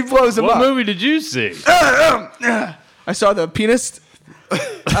blows him what up. movie did you see? I saw The Pianist.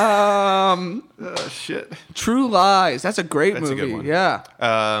 shit. True Lies. That's a great That's a movie. good one. Yeah.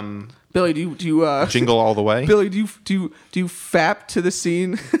 Billy, do you Jingle All the Way? Billy, do you fap to the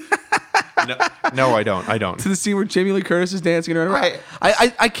scene No, I don't. I don't. to the scene where Jamie Lee Curtis is dancing around? Right.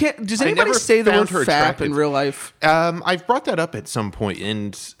 I can't. Does anybody never say the word found her fap in attractive. real life? I've brought that up at some point,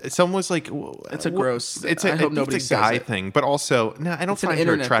 and someone was like, It's a gross- It's I hope nobody a says guy it. thing, but also, no, I don't It's an find her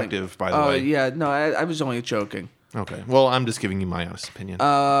internet attractive. thing. By the Oh way, yeah, no, I was only joking. Okay, well, I'm just giving you my honest opinion.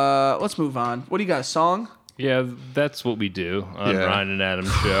 Let's move on. What do you got? A song? Yeah, that's what we do on Yeah. Ryan and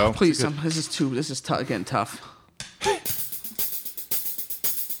Adam's show. Please, this is getting tough.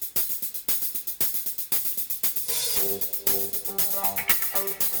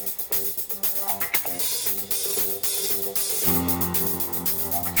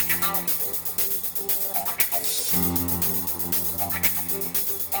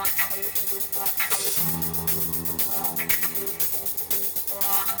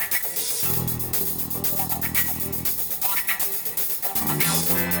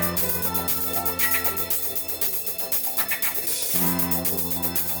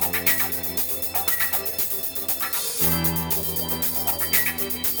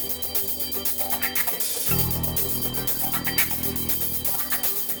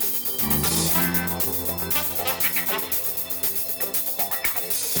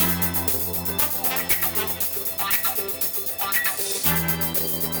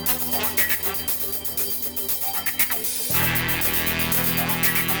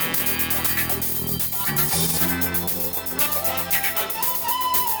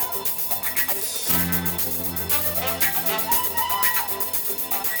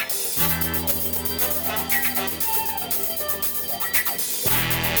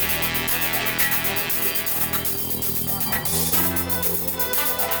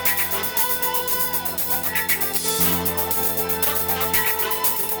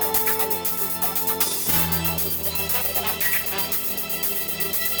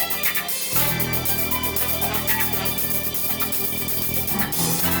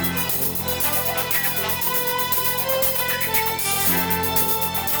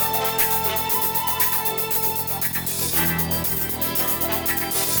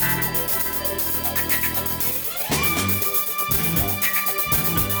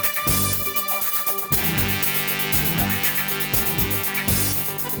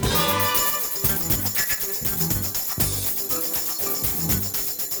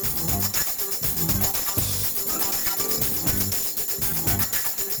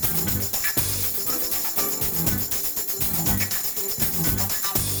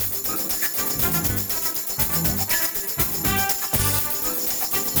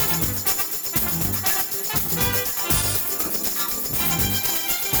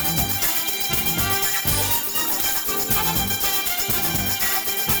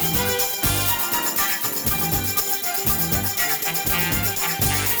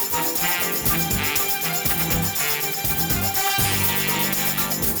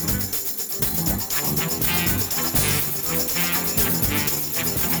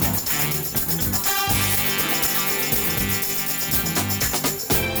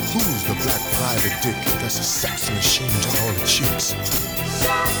 dick, that's a sex machine to all the chicks.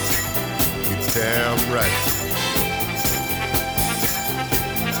 You're damn right.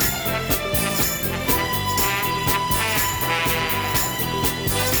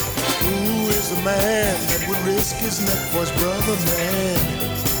 Who is the man that would risk his neck for his brother, man?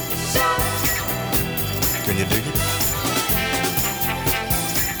 Can you dig it?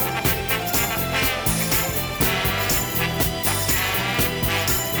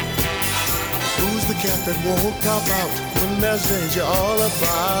 Who's the cat that won't cop out when there's danger all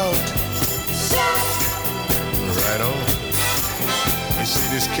about? Right on. You see,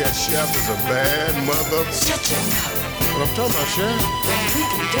 this cat Shaft is a bad mother. Shut your mouth. What I'm talking about, Shaft? Then we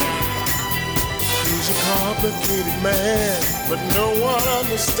can do it. He's a complicated man, but no one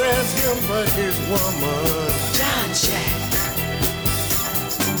understands him but his woman. John Shaft.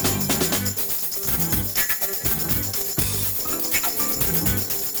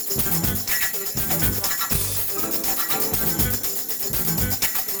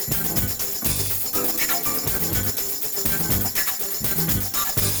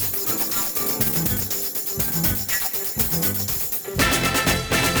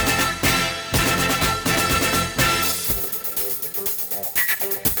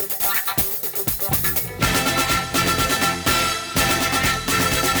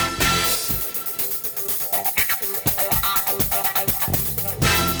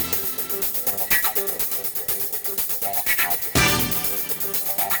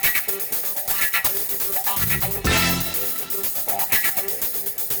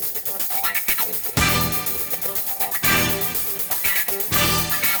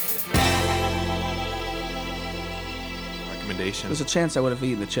 There's a chance I would have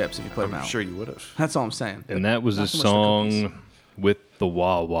eaten the chips if you put them I'm out. sure you would have. That's all I'm saying. And that was a Not so much the cookies. song with the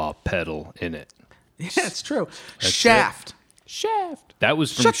wah wah pedal in it. Yeah, it's true. That's Shaft. That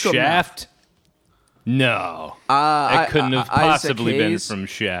was from Shut your Shaft? No. That couldn't have Isaac possibly been Hayes. from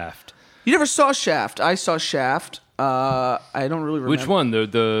Shaft. You never saw Shaft. I saw Shaft. I don't really remember. Which one?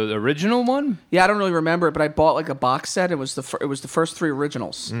 The original one? Yeah, I don't really remember it, but I bought like a box set. It was the first three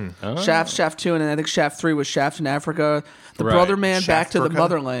originals. Shaft, Shaft 2, and then I think Shaft 3 was Shaft in Africa. The Right. Brother Man Back to the Shaft-Africa?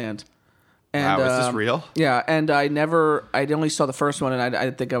 Motherland. And, Wow, is this real? Yeah, and I only saw the first one, and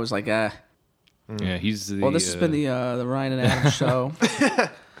I think I was like, Yeah, he's the. Well, this has been the Ryan and Adam show. I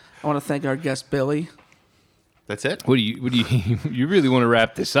want to thank our guest Billy. That's it? What do you? You really want to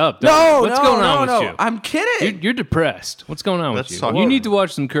wrap this up? don't No, you? What's no, going no, on no. with you? I'm kidding. You're depressed. What's going on Let's with you? talk You about need it. to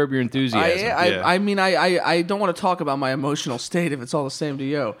watch some Curb Your Enthusiasm. I mean, I don't want to talk about my emotional state if it's all the same to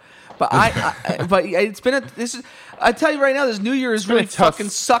you. But but it's been I tell you right now, this New Year has been really a tough- fucking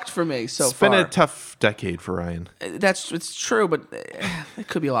sucked for me so It's far. been a tough decade for Ryan. It's true, but it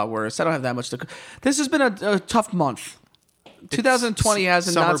could be a lot worse. I don't have that much to. This has been a tough month. 2020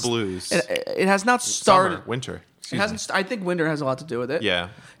 hasn't summer not, blues. It has not started. Summer, winter. It Excuse hasn't. I think winter has a lot to do with it. Yeah.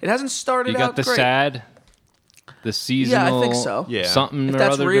 It hasn't started You got out the great. sad, the seasonal. Yeah, I think so. Yeah. Something If or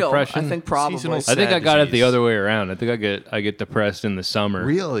that's other real, depression. I think probably. Seasonal I think sad I got it the disease. other way around. I think I get depressed in the summer.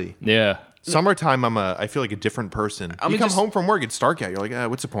 Really? Yeah. Summertime, I feel like a different person. I mean, you come just- home from work, it's dark out. You're like,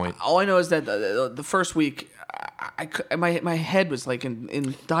 what's the point? All I know is that the first week, my head was like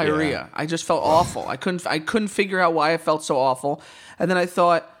in diarrhea. Yeah. I just felt awful. I couldn't figure out why I felt so awful. And then I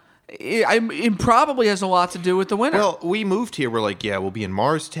thought, it probably has a lot to do with the winter. Well, we moved here. We're like, yeah, we'll be in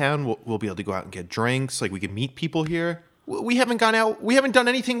Morristown. We'll be able to go out and get drinks. Like, we can meet people here. We haven't gone out. We haven't done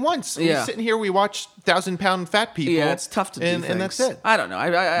anything once. Yeah. We're sitting here. We watch 1,000-pound fat people. yeah, it's tough to do and, things. and that's it. I don't know. I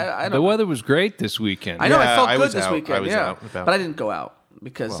don't The know. weather was great this weekend. I know Yeah, I felt I good was this out. weekend. I was yeah, out and about. but I didn't go out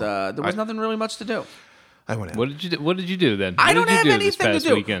because there was nothing really much to do. I went out. What did you do? What did you do then? I What don't did you have do anything this to past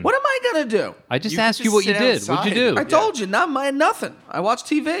do. Weekend? What am I gonna do? I just You asked could you what just you sit did. What'd you outside. do? I told you, nothing. I watched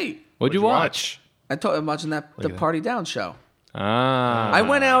TV. What'd you watch? I'm watching the Party Down show. Ah. I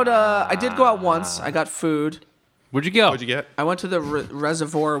went out. I did go out once. I got food. Where'd you go? What'd you get? I went to the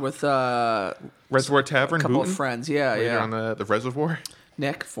reservoir with Reservoir Tavern. a couple of Hooten? friends. Yeah, Right yeah. here on the reservoir.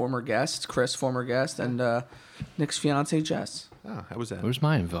 Nick, former guest. Chris, former guest, and Nick's fiance Jess. Oh, how was that? Where's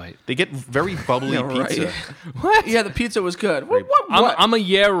my invite? They get very bubbly Yeah, right. pizza. What? Yeah, the pizza was good. What? I'm a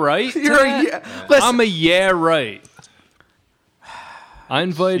yeah right. You're a yeah. Listen, I'm a yeah right. I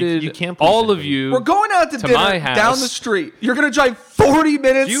invited You can't please all of everybody. you. we're going out to dinner my house. down the street. You're gonna drive 40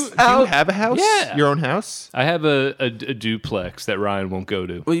 minutes Do you out. have a house? Yeah. Your own house? I have a duplex that Ryan won't go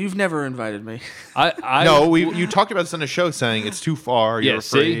to. Well, you've never invited me. I No, you talked about this on the show saying it's too far. Yeah, You're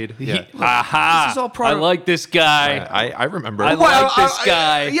afraid. see? Yeah. Aha! This is all part I of- like this guy. I remember. I like this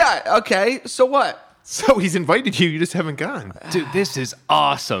guy. Yeah. Okay. So what? So he's invited you. You just haven't gone. Dude, this is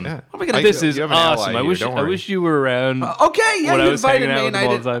awesome. Yeah. What am I gonna This do? is You have an ally awesome. I here, wish don't I worry. wish you were around. Okay, yeah, when I you was invited hanging out me, with and him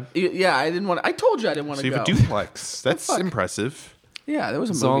I all the time. didn't. Yeah, I didn't want. I told you I didn't want So to you go. have a duplex. That's impressive. Yeah, there was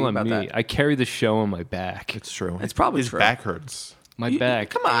a It's movie all on about me. that. I carry the show on my back. It's true. It's probably His true. back hurts. My You- back.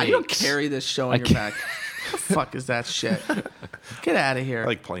 Come on, you don't aches. carry this show on I your can't- back. What the fuck is that shit? Get out of here. I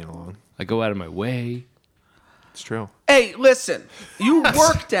like playing along. I go out of my way. It's true. Hey, listen, you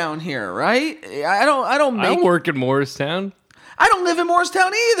work down here, right? I don't I make. don't work in Morristown. I don't live in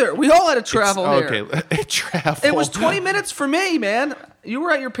Morristown either. We all had to travel here. Okay, travel. It was 20 minutes for me, man. You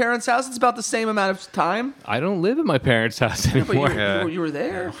were at your parents' house. It's about the same amount of time. I don't live at my parents' house But anymore. you were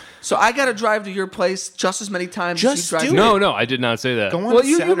there. So I got to drive to your place just as many times Just as you drive do to No, no, I did not say that. Go on Well,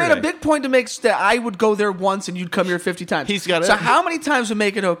 you made a Saturday. big point to make that I would go there once and you'd come here 50 times. He's got So it. how many times would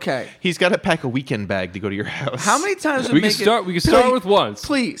make it okay? He's got to pack a weekend bag to go to your house. How many times would We make can start. it? We can start with once.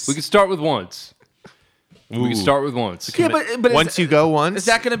 Please. We can start with once. We can start with once. Yeah, but Once you go once, is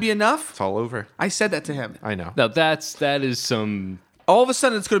that going to be enough? it's all over. I said that to him. I know. Now that is some. All of a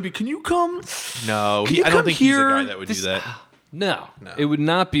sudden, it's going to be. Can you come? No, Can you I don't come think he's a here? guy that would do that. No, it would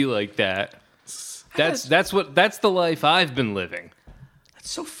not be like that. That's the life I've been living. It's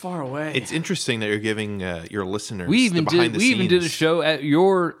so far away. It's interesting that you're giving your listeners We even the behind did. the We even did a scenes. show at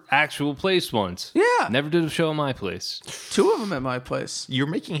your actual place once. Yeah. Never did a show at my place. 2 of them at my place. You're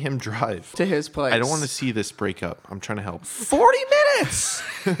making him drive. To his place. I don't want to see this breakup. I'm trying to help. 40 minutes.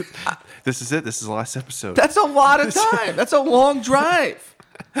 This is it. This is the last episode. That's a lot of time. That's a long drive.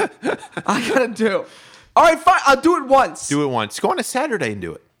 I gotta do. All right, fine. I'll do it once. Do it once. Go on a Saturday and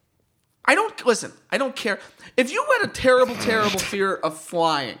do it. I don't care. If you had a terrible, terrible fear of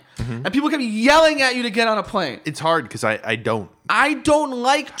flying, and people kept yelling at you to get on a plane, It's hard because I don't. I don't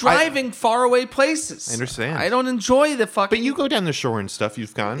like driving far away places. I understand. I don't enjoy the fucking. But you go down the shore and stuff.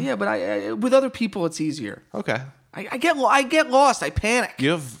 You've gone. Yeah, but I with other people it's easier. Okay. I get lost. I panic. You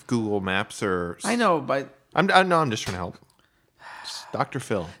have Google Maps or. I know, but I'm just trying to help. Just Dr.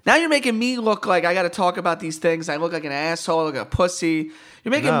 Phil. now you're making me look like I got to talk about these things. I look like an asshole. I look like a pussy. You're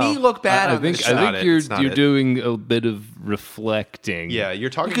making No. me look bad I on this think show. not it. you're It's not you're it. doing a bit of reflecting. Yeah, you're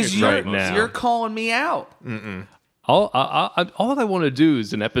talking because yourself right you're, now. you're calling me out. All I want to do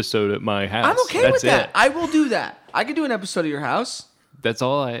is an episode at my house. I'm okay That's with that. it. I will do that. I could do an episode of your house. That's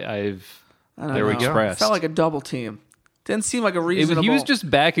all I've I don't there know. expressed. Felt like a double team. Didn't seem like a He reasonable. was just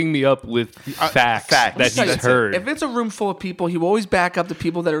backing me up with facts facts. that Tell you, he's heard. If it's a room full of people, he will always back up the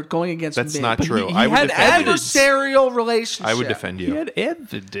people that are going against That's me. not But true. He I would had defend you. adversarial relationship. I would defend he you. had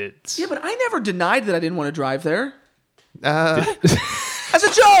evidence. Yeah, but I never denied that I didn't want to drive there. As a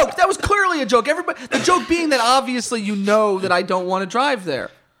joke. That was clearly a joke. Everybody, the joke being that obviously you know that I don't want to drive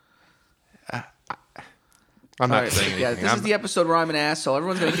there. I'm not All right, saying yeah, anything. this is the episode where I'm an asshole.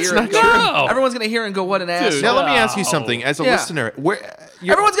 Everyone's gonna hear it. not And go, true. No. Everyone's gonna hear it and go, "What an asshole!" Now let me ask you No. something. As a Yeah. listener,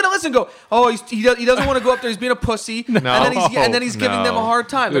 Everyone's gonna listen and go, "Oh, he doesn't want to go up there. He's being a pussy." And then he's giving them a hard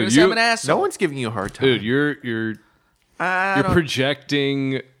time. They're Dude, gonna say I'm you- an asshole. no one's giving you a hard time. Dude, you're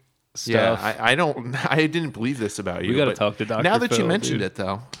projecting yeah, stuff. I don't. I didn't believe this about you. We gotta but talk to Dr. Now that you Phil, mentioned dude. it,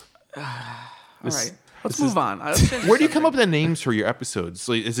 though, All right, let's move on. Let's change where do you the come up with the names for your episodes?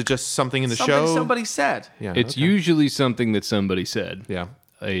 Like, is it just something in the subject. show? Somebody said. Yeah, It's okay. usually something that somebody said. Yeah.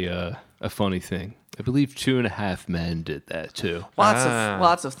 A funny thing. I believe 2.5 Men did that too.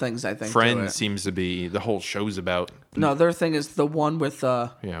 Lots of things. I think. do Friends it. seems to be the whole show's about. No, their thing is the one with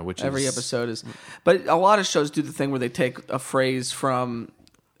which every is- episode is, but a lot of shows do the thing where they take a phrase from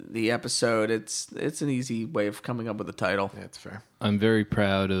the episode. It's an easy way of coming up with a title. Yeah, that's fair. I'm very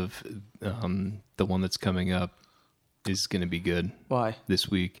proud of the one that's coming up. Is going to be good Why? this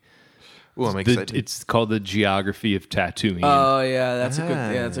week. Well, I'm excited. It's called The Geography of Tattooing. Oh yeah, that's a good.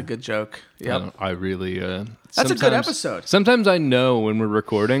 Yeah, that's a good joke. Yep. I really. That's a good sometimes- episode. Sometimes I know when we're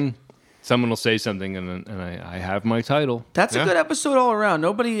recording, someone will say something, and I have my title. That's Yeah. a good episode all around.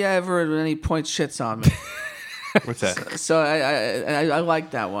 Nobody ever at any point shits on me. What's that? So I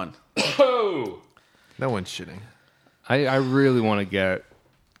like that one. No one's shitting. I really want to get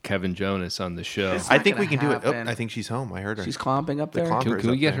Kevin Jonas on the show. It's I not think we gonna can do it. Oh, happen. I think she's home. I heard her. She's clomping up there. clomp- Can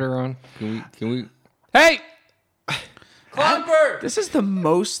we up get there. her on? Can we? Hey, Clomper! This is the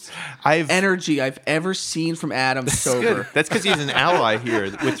most I've energy I've ever seen from Adam Good. sober. That's because he's an ally here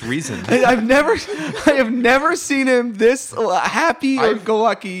with reason. I have never seen him this happy or go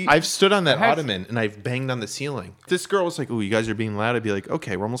lucky. I've stood on that ottoman and I've banged on the ceiling. This girl was like, "Oh, you guys are being loud." I'd be like,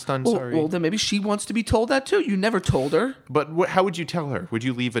 "Okay, we're almost done. Sorry." Well, then maybe she wants to be told that too. You never told her. But how would you tell her? Would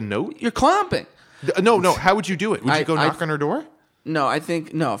you leave a note? You're clomping. No. How would you do it? Would I- you go I- knock on her door? No, I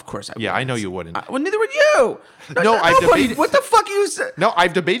think no. Of course, I Yeah, wouldn't. I know you wouldn't. Well, neither would you. No, I've nobody. debated- What the fuck you say? No,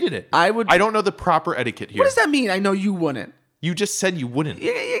 I've debated it. I would- I don't know the proper etiquette here. What does that mean? I know you wouldn't. You just said you wouldn't.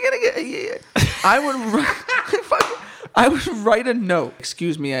 You're gonna get. I would. I would write a note.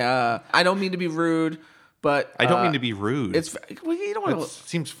 Excuse me. I don't mean to be rude, but I don't mean to be rude. It's. Well, you don't It want to.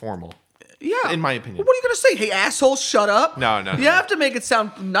 seems formal. Yeah. in my opinion. Well, what are you gonna say? Hey, asshole, shut up. No. You have to make it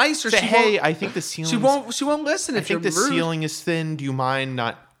sound nice, or Say, she hey, won't. I think the ceiling. She won't listen I if you're think the rude. ceiling is thin. Do you mind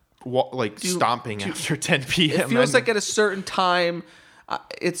not stomping after 10 p.m.? It feels like at a certain time,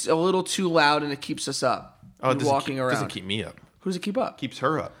 it's a little too loud and it keeps us up. Walking around. Doesn't keep me up. Who does it keep up? Keeps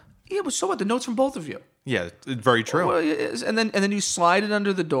her up. Yeah, but so what? The note's from both of you. Yeah, it's very true. Well, it is. And then you slide it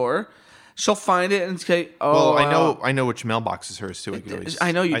under the door. She'll find it and say, "Oh, well, I know which mailbox is hers too.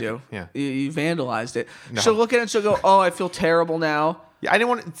 I know you do. Yeah. You vandalized it. No. She'll look at it and she'll go, "Oh, I feel terrible now." Yeah, I didn't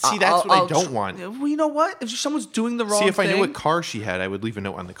want to see. That's what I don't want. Well, you know what? If someone's doing the wrong See, if thing, I knew what car she had, I would leave a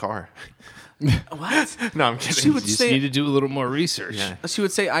note on the car. what? No, I'm kidding. She would You just say, need to do a little more research. Yeah. she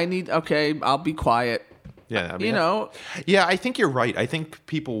would say, "I need. Okay, I'll be quiet." Yeah, I mean, You know, Yeah, I think you're right. I think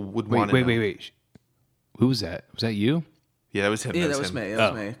people would want to. Wait. Who was that? Was that you? Yeah, that was him. yeah, that was him. me.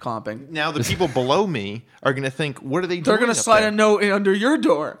 That was me comping. Now the people below me are going to think, "What are they doing?" They're gonna up slide there? a note in under your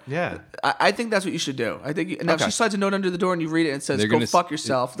door. Yeah. I think that's what you should do. I think now if Okay. she slides a note under the door and you read it and it says, They're "Go gonna fuck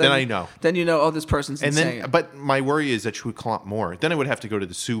yourself." Then I know. Then you know, oh, this person's And insane. then, but my worry is that she would clomp more. Then I would have to go to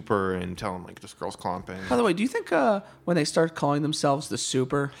the super and tell him like, "This girl's clomping." By the way, do you think when they start calling themselves the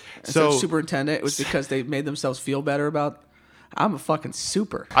super instead So- of superintendent, it was because they made themselves feel better about? I'm a fucking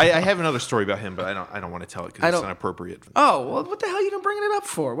super. I have another story about him, but I don't want to tell it because it's don't- not appropriate. Oh well, what the hell are you even bringing it up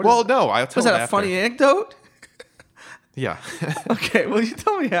for? What Well, is- no, I'll tell was it that a after. funny anecdote? Yeah. Okay, well you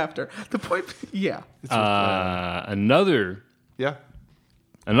tell me after. The point, yeah.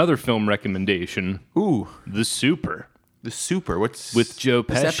 Another film recommendation. Ooh, The Super the super. What's with Joe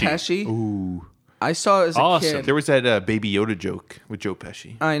Pesci. Is that Pesci? Ooh, I saw it as a Awesome. kid. there was that Baby Yoda joke with Joe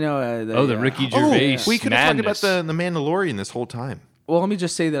Pesci. I know. The Ricky Gervais. we could have talked madness. about the Mandalorian this whole time. Well, let me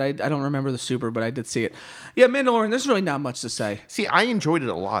just say that I don't remember the super, but I did see it. Yeah, Mandalorian. There's really not much to say. See, I enjoyed it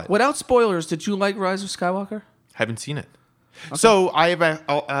a lot. Without spoilers, did you like Rise of Skywalker? Haven't seen it. So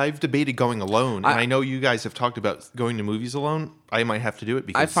I've debated going alone, and I know you guys have talked about going to movies alone. I might have to do it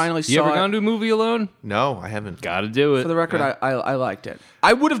because I finally You saw ever it. gone to a movie alone? No, I haven't. Gotta do it. For the record, I liked it.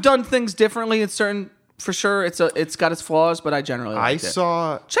 I would have done things differently in certain. For sure, it's got its flaws, but I generally I liked it.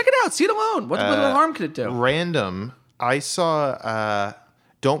 saw Check it out. See it alone. What harm could it do? random. I saw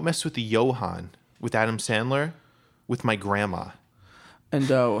Don't Mess with the Johan with Adam Sandler with my grandma. And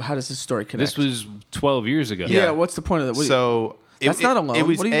how does this story connect? This was 12 years ago. yeah. What's the point of that? So That's not alone. It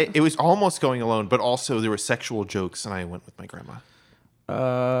was What do you- it was almost going alone, but also there were sexual jokes, and I went with my grandma.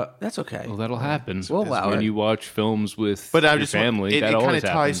 That's okay. Well, that'll happen. We'll allow when it. you watch films with But I your just family, it that kind always of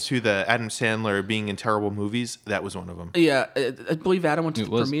happens. ties to the Adam Sandler being in terrible movies. That was one of them. Yeah, I believe Adam went to It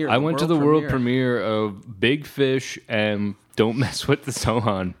the was- premiere. I went to the world premiere of Big Fish and Don't Mess with the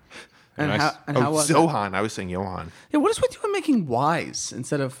Sohan. And I how s- how was it? Zohan. I was saying Johan. Yeah, what is with you and making Wise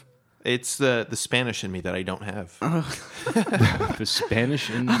instead of? It's the Spanish in me that I don't have. the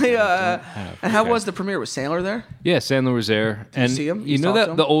Spanish and And how was the premiere? Was Sandler there? Yeah, Sandler was there. you And see him? you You know talk to that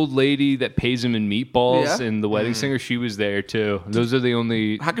him? the old lady that pays him in meatballs Yeah. and the wedding singer, she was there too. Those are the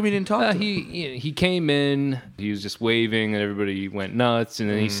only. How come you didn't talk to him? He came in. He was just waving, and everybody went nuts. And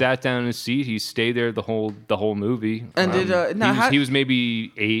then he sat down in his seat. He stayed there the whole movie. And did now he was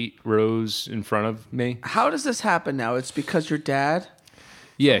maybe 8 rows in front of me. how does this happen now? It's because your dad.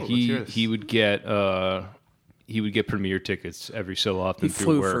 Yeah, let's hear this. he would get premiere tickets every so often He through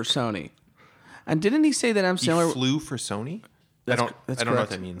flew work. for Sony. And didn't he say that M. He Sandler flew for Sony. I That's don't know what correct.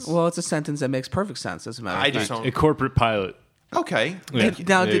 that means. Well, it's a sentence that makes perfect sense. As a matter of I fact. just don't. A corporate pilot. Okay. Yeah,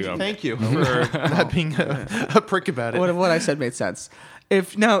 Now, there you did- go. Thank you for not being a prick about it. What I said made sense.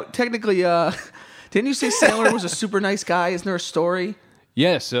 If now technically, didn't you say Sandler was a super nice guy? Isn't there a story?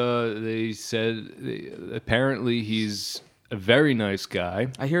 Yes, they said apparently he's a very nice guy,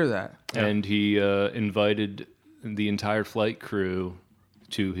 I hear that. and he invited the entire flight crew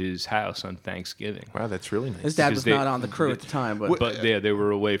to his house on Thanksgiving. Wow, that's really nice. His dad Because was they- not on the crew at the time, but But yeah, they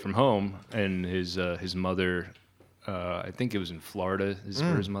were away from home, and his mother, I think it was in Florida, is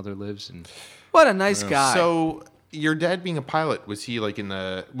where his mother lives. And what a nice guy. So your dad being a pilot, was he like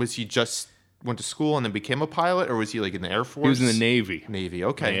was he just went to school and then became a pilot, or was he like in the Air Force? he was in the Navy. Navy.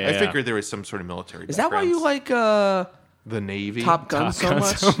 Okay, I Yeah. figured there was some sort of military. is that why you backgrounds. like the Navy? Top Gun so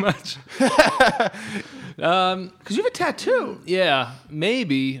much? So much. Because you have a tattoo. Yeah,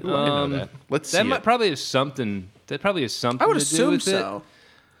 maybe. Ooh, I didn't know that. Let's see. That might it. probably has something. That probably has something I would to do assume with so. it.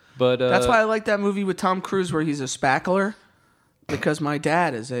 But That's why I like that movie with Tom Cruise where he's a spackler. because my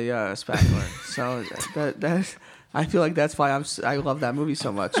dad is a spackler. So that I feel like that's why I love that movie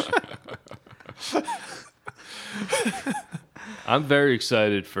so much. I'm very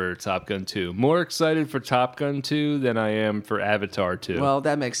excited for Top Gun 2. More excited for Top Gun 2 than I am for Avatar 2. Well,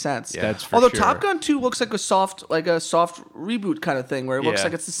 that makes sense. That's for Although sure. Top Gun 2 looks like a soft reboot kind of thing, where it looks Yeah.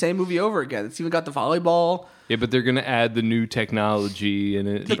 like it's the same movie over again. It's even got the volleyball. Yeah, but they're gonna add the new technology in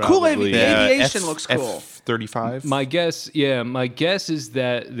it. The cool probably. aviation looks cool. F-35. My guess is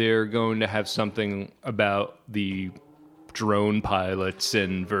that they're going to have something about the drone pilots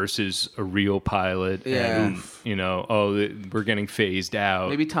and versus a real pilot. Yeah. And, we're getting phased out.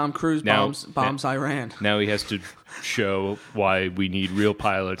 Maybe Tom Cruise Now- bombs Iran. Now he has to show why we need real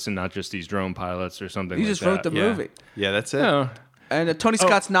pilots and not just these drone pilots or something He like just that. wrote the Yeah. movie. Yeah, that's it. Yeah. And Tony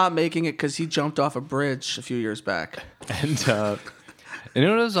Scott's not making it because he jumped off a bridge a few years back. And you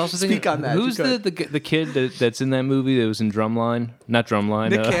know what I was also thinking? Speak on that, if Who's you the kid that's in that movie that was in Drumline? Not Drumline.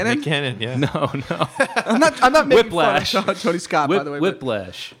 Nick Cannon? Nick Cannon, yeah. No. I'm not making Whiplash. fun of Tony Scott, by the way. but-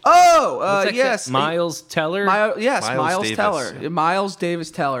 Whiplash. Oh, What's that yes. kid? Miles Teller. Miles Miles Davis. Teller. Miles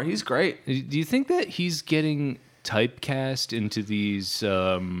Davis Teller. He's great. Do you think that he's getting typecast into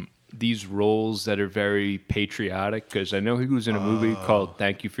these roles that are very patriotic? Because I know he was in a movie called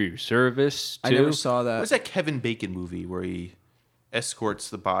 "Thank You for Your Service" too. I never saw that. What was that Kevin Bacon movie where he escorts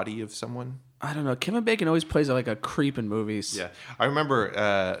the body of someone? I don't know. Kevin Bacon always plays like a creep in movies. Yeah. I remember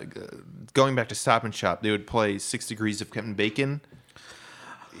going back to Stop and Shop, they would play 6 Degrees of Kevin Bacon.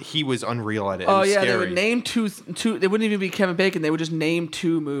 He was unreal at it. It Oh was yeah, scary. they would name two. They wouldn't even be Kevin Bacon. They would just name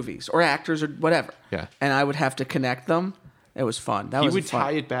two movies or actors or whatever. Yeah. And I would have to connect them. It was fun. That He was would fun.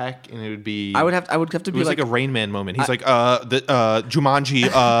 tie it back, and it would be. I would have to It be was like a Rain Man moment. He's like, Jumanji.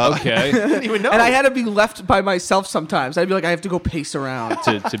 Okay. I didn't even know. and I had to be left by myself sometimes. I'd be like, I have to go pace around.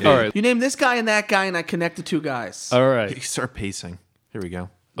 to be all right. You name this guy and that guy, and I connect the two guys. All right. Start pacing. Here we go.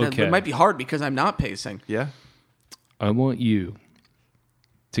 Okay. It might be hard because I'm not pacing. Yeah. I want you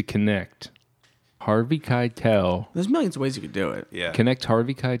to connect Harvey Keitel. There's millions of ways you could do it. Yeah. Connect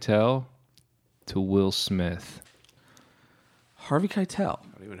Harvey Keitel to Will Smith. Harvey Keitel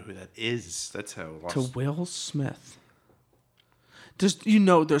I don't even know who that is. That's how. to Will Smith.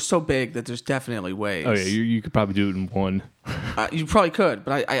 They're so big that there's definitely ways. Oh yeah, you could probably do it in one. You probably could,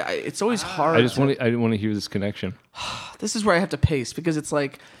 but I it's always hard. I didn't want to hear this connection. This is where I have to pace because it's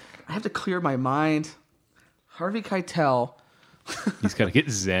like I have to clear my mind. Harvey Keitel. He's got to get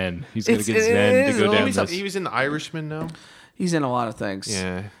zen. He's got to It get zen is. to go Let down me this. He was in The Irishman, though. He's in a lot of things.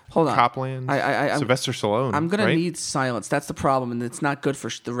 Yeah. Hold on. Copland. I'm- Sylvester Stallone. I'm gonna right? need silence. That's the problem, and it's not good for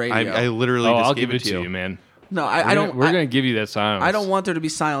the radio. I literally Oh, just I'll gave give it it to you, you. man. no, I don't. We're I- gonna give you that silence. I don't want there to be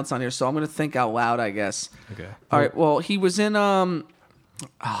silence on here, so I'm gonna think out loud, I guess. Okay. All right. Well, he was in.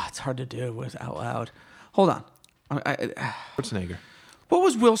 It's hard to do with out loud. Hold on. Schwarzenegger. What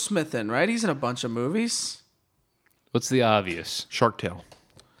was Will Smith in? Right? He's in a bunch of movies. What's the obvious? Shark Tale.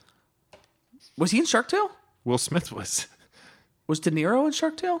 Was he in Shark Tale? Will Smith was. Was De Niro in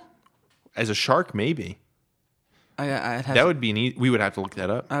Shark Tale? As a shark, maybe. I'd have That would be we would have to look that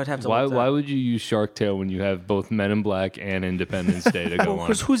up. I would have to. Why look that why up. would you use Shark Tale when you have both Men in Black and Independence Day to go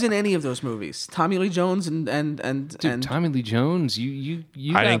on? Who's in any of those movies? Tommy Lee Jones and Dude, Tommy Lee Jones, you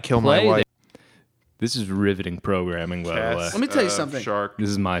I got didn't kill my play wife. there. This is riveting programming, by the way. Let me tell you something. Shark This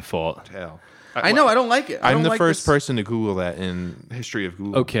is my fault. Tale. I know I don't like it. I I'm don't the like first this. person to Google that in history of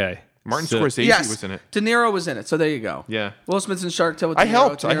Google. Okay. Martin So- Scorsese Yes, was in it. De Niro was in it. So there you go. Yeah. Will Smith's in Shark Tale with I De Niro.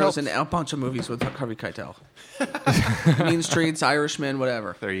 helped, De I Niro's helped. in a bunch of movies with Harvey Keitel. Mean Streets, Irishman,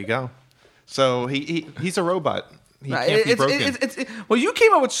 whatever. There you go. So he's a robot. He can't be broken. Well, you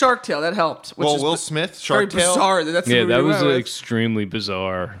came up with Shark Tale. That helped. Which Well, is Will Smith, very Shark Tale. bizarre. That's the Yeah, movie that we was went an with. extremely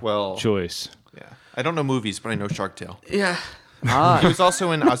bizarre choice. Yeah. I don't know movies, but I know Shark Tale. Yeah. He was also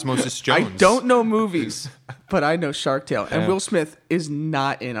in Osmosis I Jones. don't know movies, but I know Shark Tale. And Will Smith is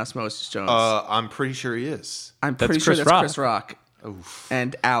not in Osmosis Jones. I'm pretty sure he is. I'm that's pretty sure Chris that's Rock. Chris Rock.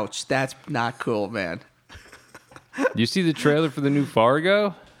 And ouch, that's not cool, man. You see the trailer for the new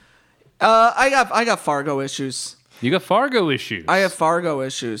Fargo? I got Fargo issues. You got Fargo issues. I have Fargo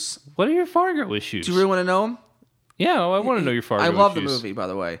issues. What are your Fargo issues? Do you really want to know them? Yeah, well, I want to know your Fargo I love issues. the movie, by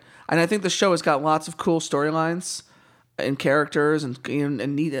the way, and I think the show has got lots of cool storylines and characters and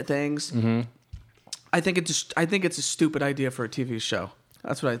neat things. Mm-hmm. I think it's a stupid idea for a TV show.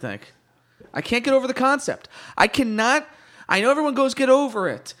 That's what I think. I can't get over the concept. I cannot. I know everyone goes get over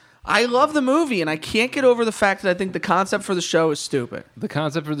it. I love the movie, and I can't get over the fact that I think the concept for the show is stupid. The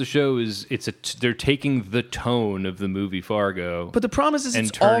concept for the show is they're taking the tone of the movie Fargo. But the problem is And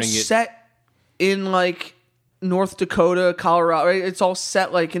it's all turning it- set in like North Dakota, Colorado. Right? It's all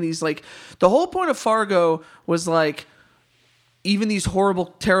set like in these like the whole point of Fargo was like even these horrible,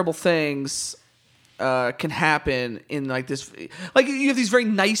 terrible things can happen in like this. Like you have these very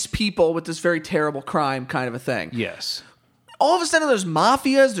nice people with this very terrible crime kind of a thing. Yes. All of a sudden, there's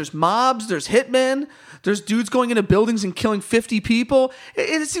mafias, there's mobs, there's hitmen, there's dudes going into buildings and killing 50 people.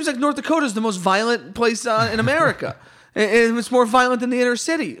 It seems like North Dakota is the most violent place in America. It's more violent than the inner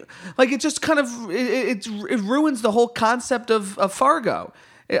city. Like it just kind of it ruins the whole concept of Fargo.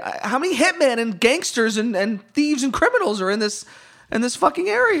 How many hitmen and gangsters and thieves and criminals are in this fucking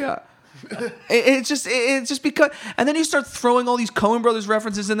area? It's just because, and then you start throwing all these Coen Brothers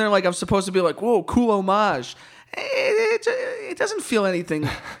references in there. Like I'm supposed to be like, whoa, cool homage. It doesn't feel anything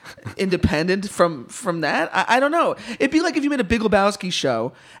independent from that. I don't know. It'd be like if you made a Big Lebowski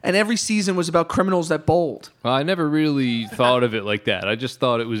show and every season was about criminals that bowled. Well, I never really thought of it like that. I just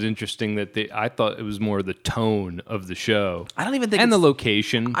thought it was interesting that I thought it was more the tone of the show. I don't even think and the it's-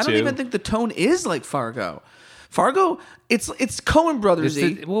 location. I don't even think the tone is like Fargo. Fargo, it's Coen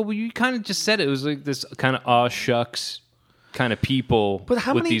Brothers-y. Well, you kind of just said it was like this kind of aw shucks kind of people But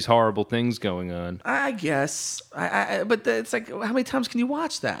how with many- these horrible things going on. I guess. But it's like, how many times can you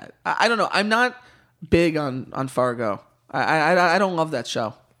watch that? I don't know. I'm not big on Fargo. I don't love that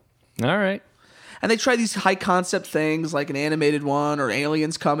show. All right. And they try these high concept things like an animated one or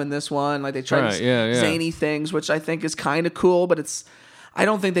aliens come in this one. Like they try Right, these yeah. zany things, which I think is kind of cool, but I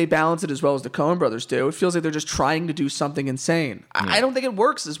don't think they balance it as well as the Coen Brothers do. It feels like they're just trying to do something insane. I don't think it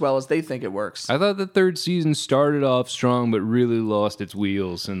works as well as they think it works. I thought the third season started off strong, but really lost its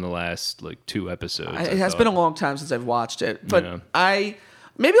wheels in the last like 2 episodes. It has been a long time since I've watched it, but Yeah.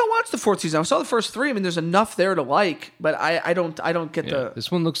 maybe I'll watch the 4th season. I saw the first 3. I mean, there's enough there to like, but I don't get This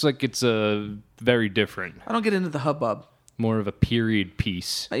one looks like it's very different, I don't get into the hubbub. more of a period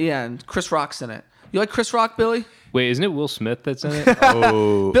piece. Yeah, and Chris Rock's in it. You like Chris Rock, Billy? Wait, isn't it Will Smith that's in it?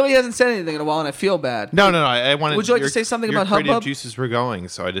 Oh, Billy hasn't said anything in a while, and I feel bad. No. I wanted. Would you like to say something about your creative Hubbub? juices were going,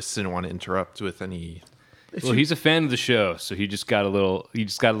 so I just didn't want to interrupt with any. well, he's a fan of the show, so he just got a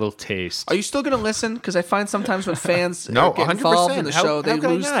little taste. Are you still going to listen? Because I find sometimes when fans No, get 100%. involved in the How show, they could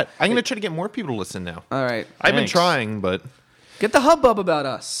I lose. not? I'm going to try to get more people to listen now. All right. I've been Thanks. trying, but Get the hubbub about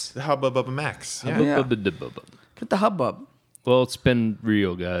us. the Hubbub Max. Yeah. Yeah. Well, Get the hubbub. it's been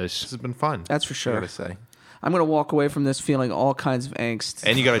real, guys. This has been fun. That's for I sure. gotta say. I'm going to walk away from this feeling all kinds of angst.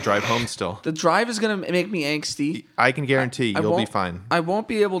 And you got to drive home still. The drive is going to make me angsty. I can guarantee I you'll be won't- fine. I won't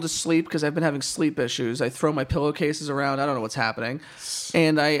be able to sleep because I've been having sleep issues. I throw my pillowcases around. I don't know what's happening.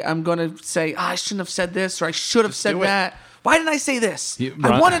 And I'm going to say, I shouldn't have said this or I should have said do it. that. Why didn't I say this?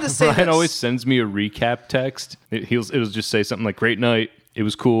 I wanted to say Ryan this. always sends me a recap text. It'll just say something like, "Great night. It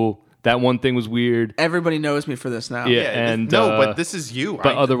was cool. That one thing was weird." Everybody knows me for this now. Yeah, and but this is you.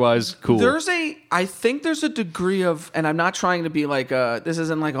 but otherwise cool. I think there's a degree of, and I'm not trying to be like this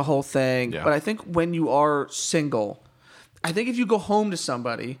isn't like a whole thing, Yeah. but I think when you are single, I think if you go home to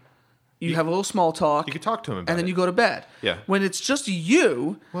somebody, you have a little small talk. You could talk to him about and then it. you go to bed. Yeah. When it's just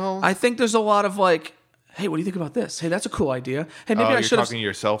you, Well- I think there's a lot of like, hey, what do you think about this? Hey, that's a cool idea. Hey, maybe Oh, I you're should have talking to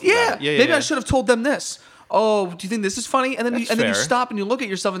yourself Yeah, about it. Yeah, maybe yeah. I should have told them this. Oh, do you think this is funny? And then That's and then you fair. stop and you look at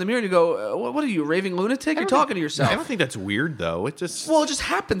yourself in the mirror and you go, what are you, a raving lunatic? You're talking to yourself. I don't think that's weird though. It just. Well, it just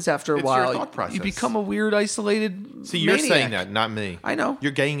happens after a It's your while. thought process. You become a weird, isolated. See, you're maniac. saying that, not me. I know.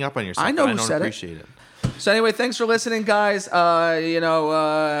 You're ganging up on yourself. I know and who I don't said it. appreciate it. So anyway, thanks for listening, guys.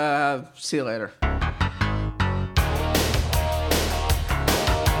 See you later.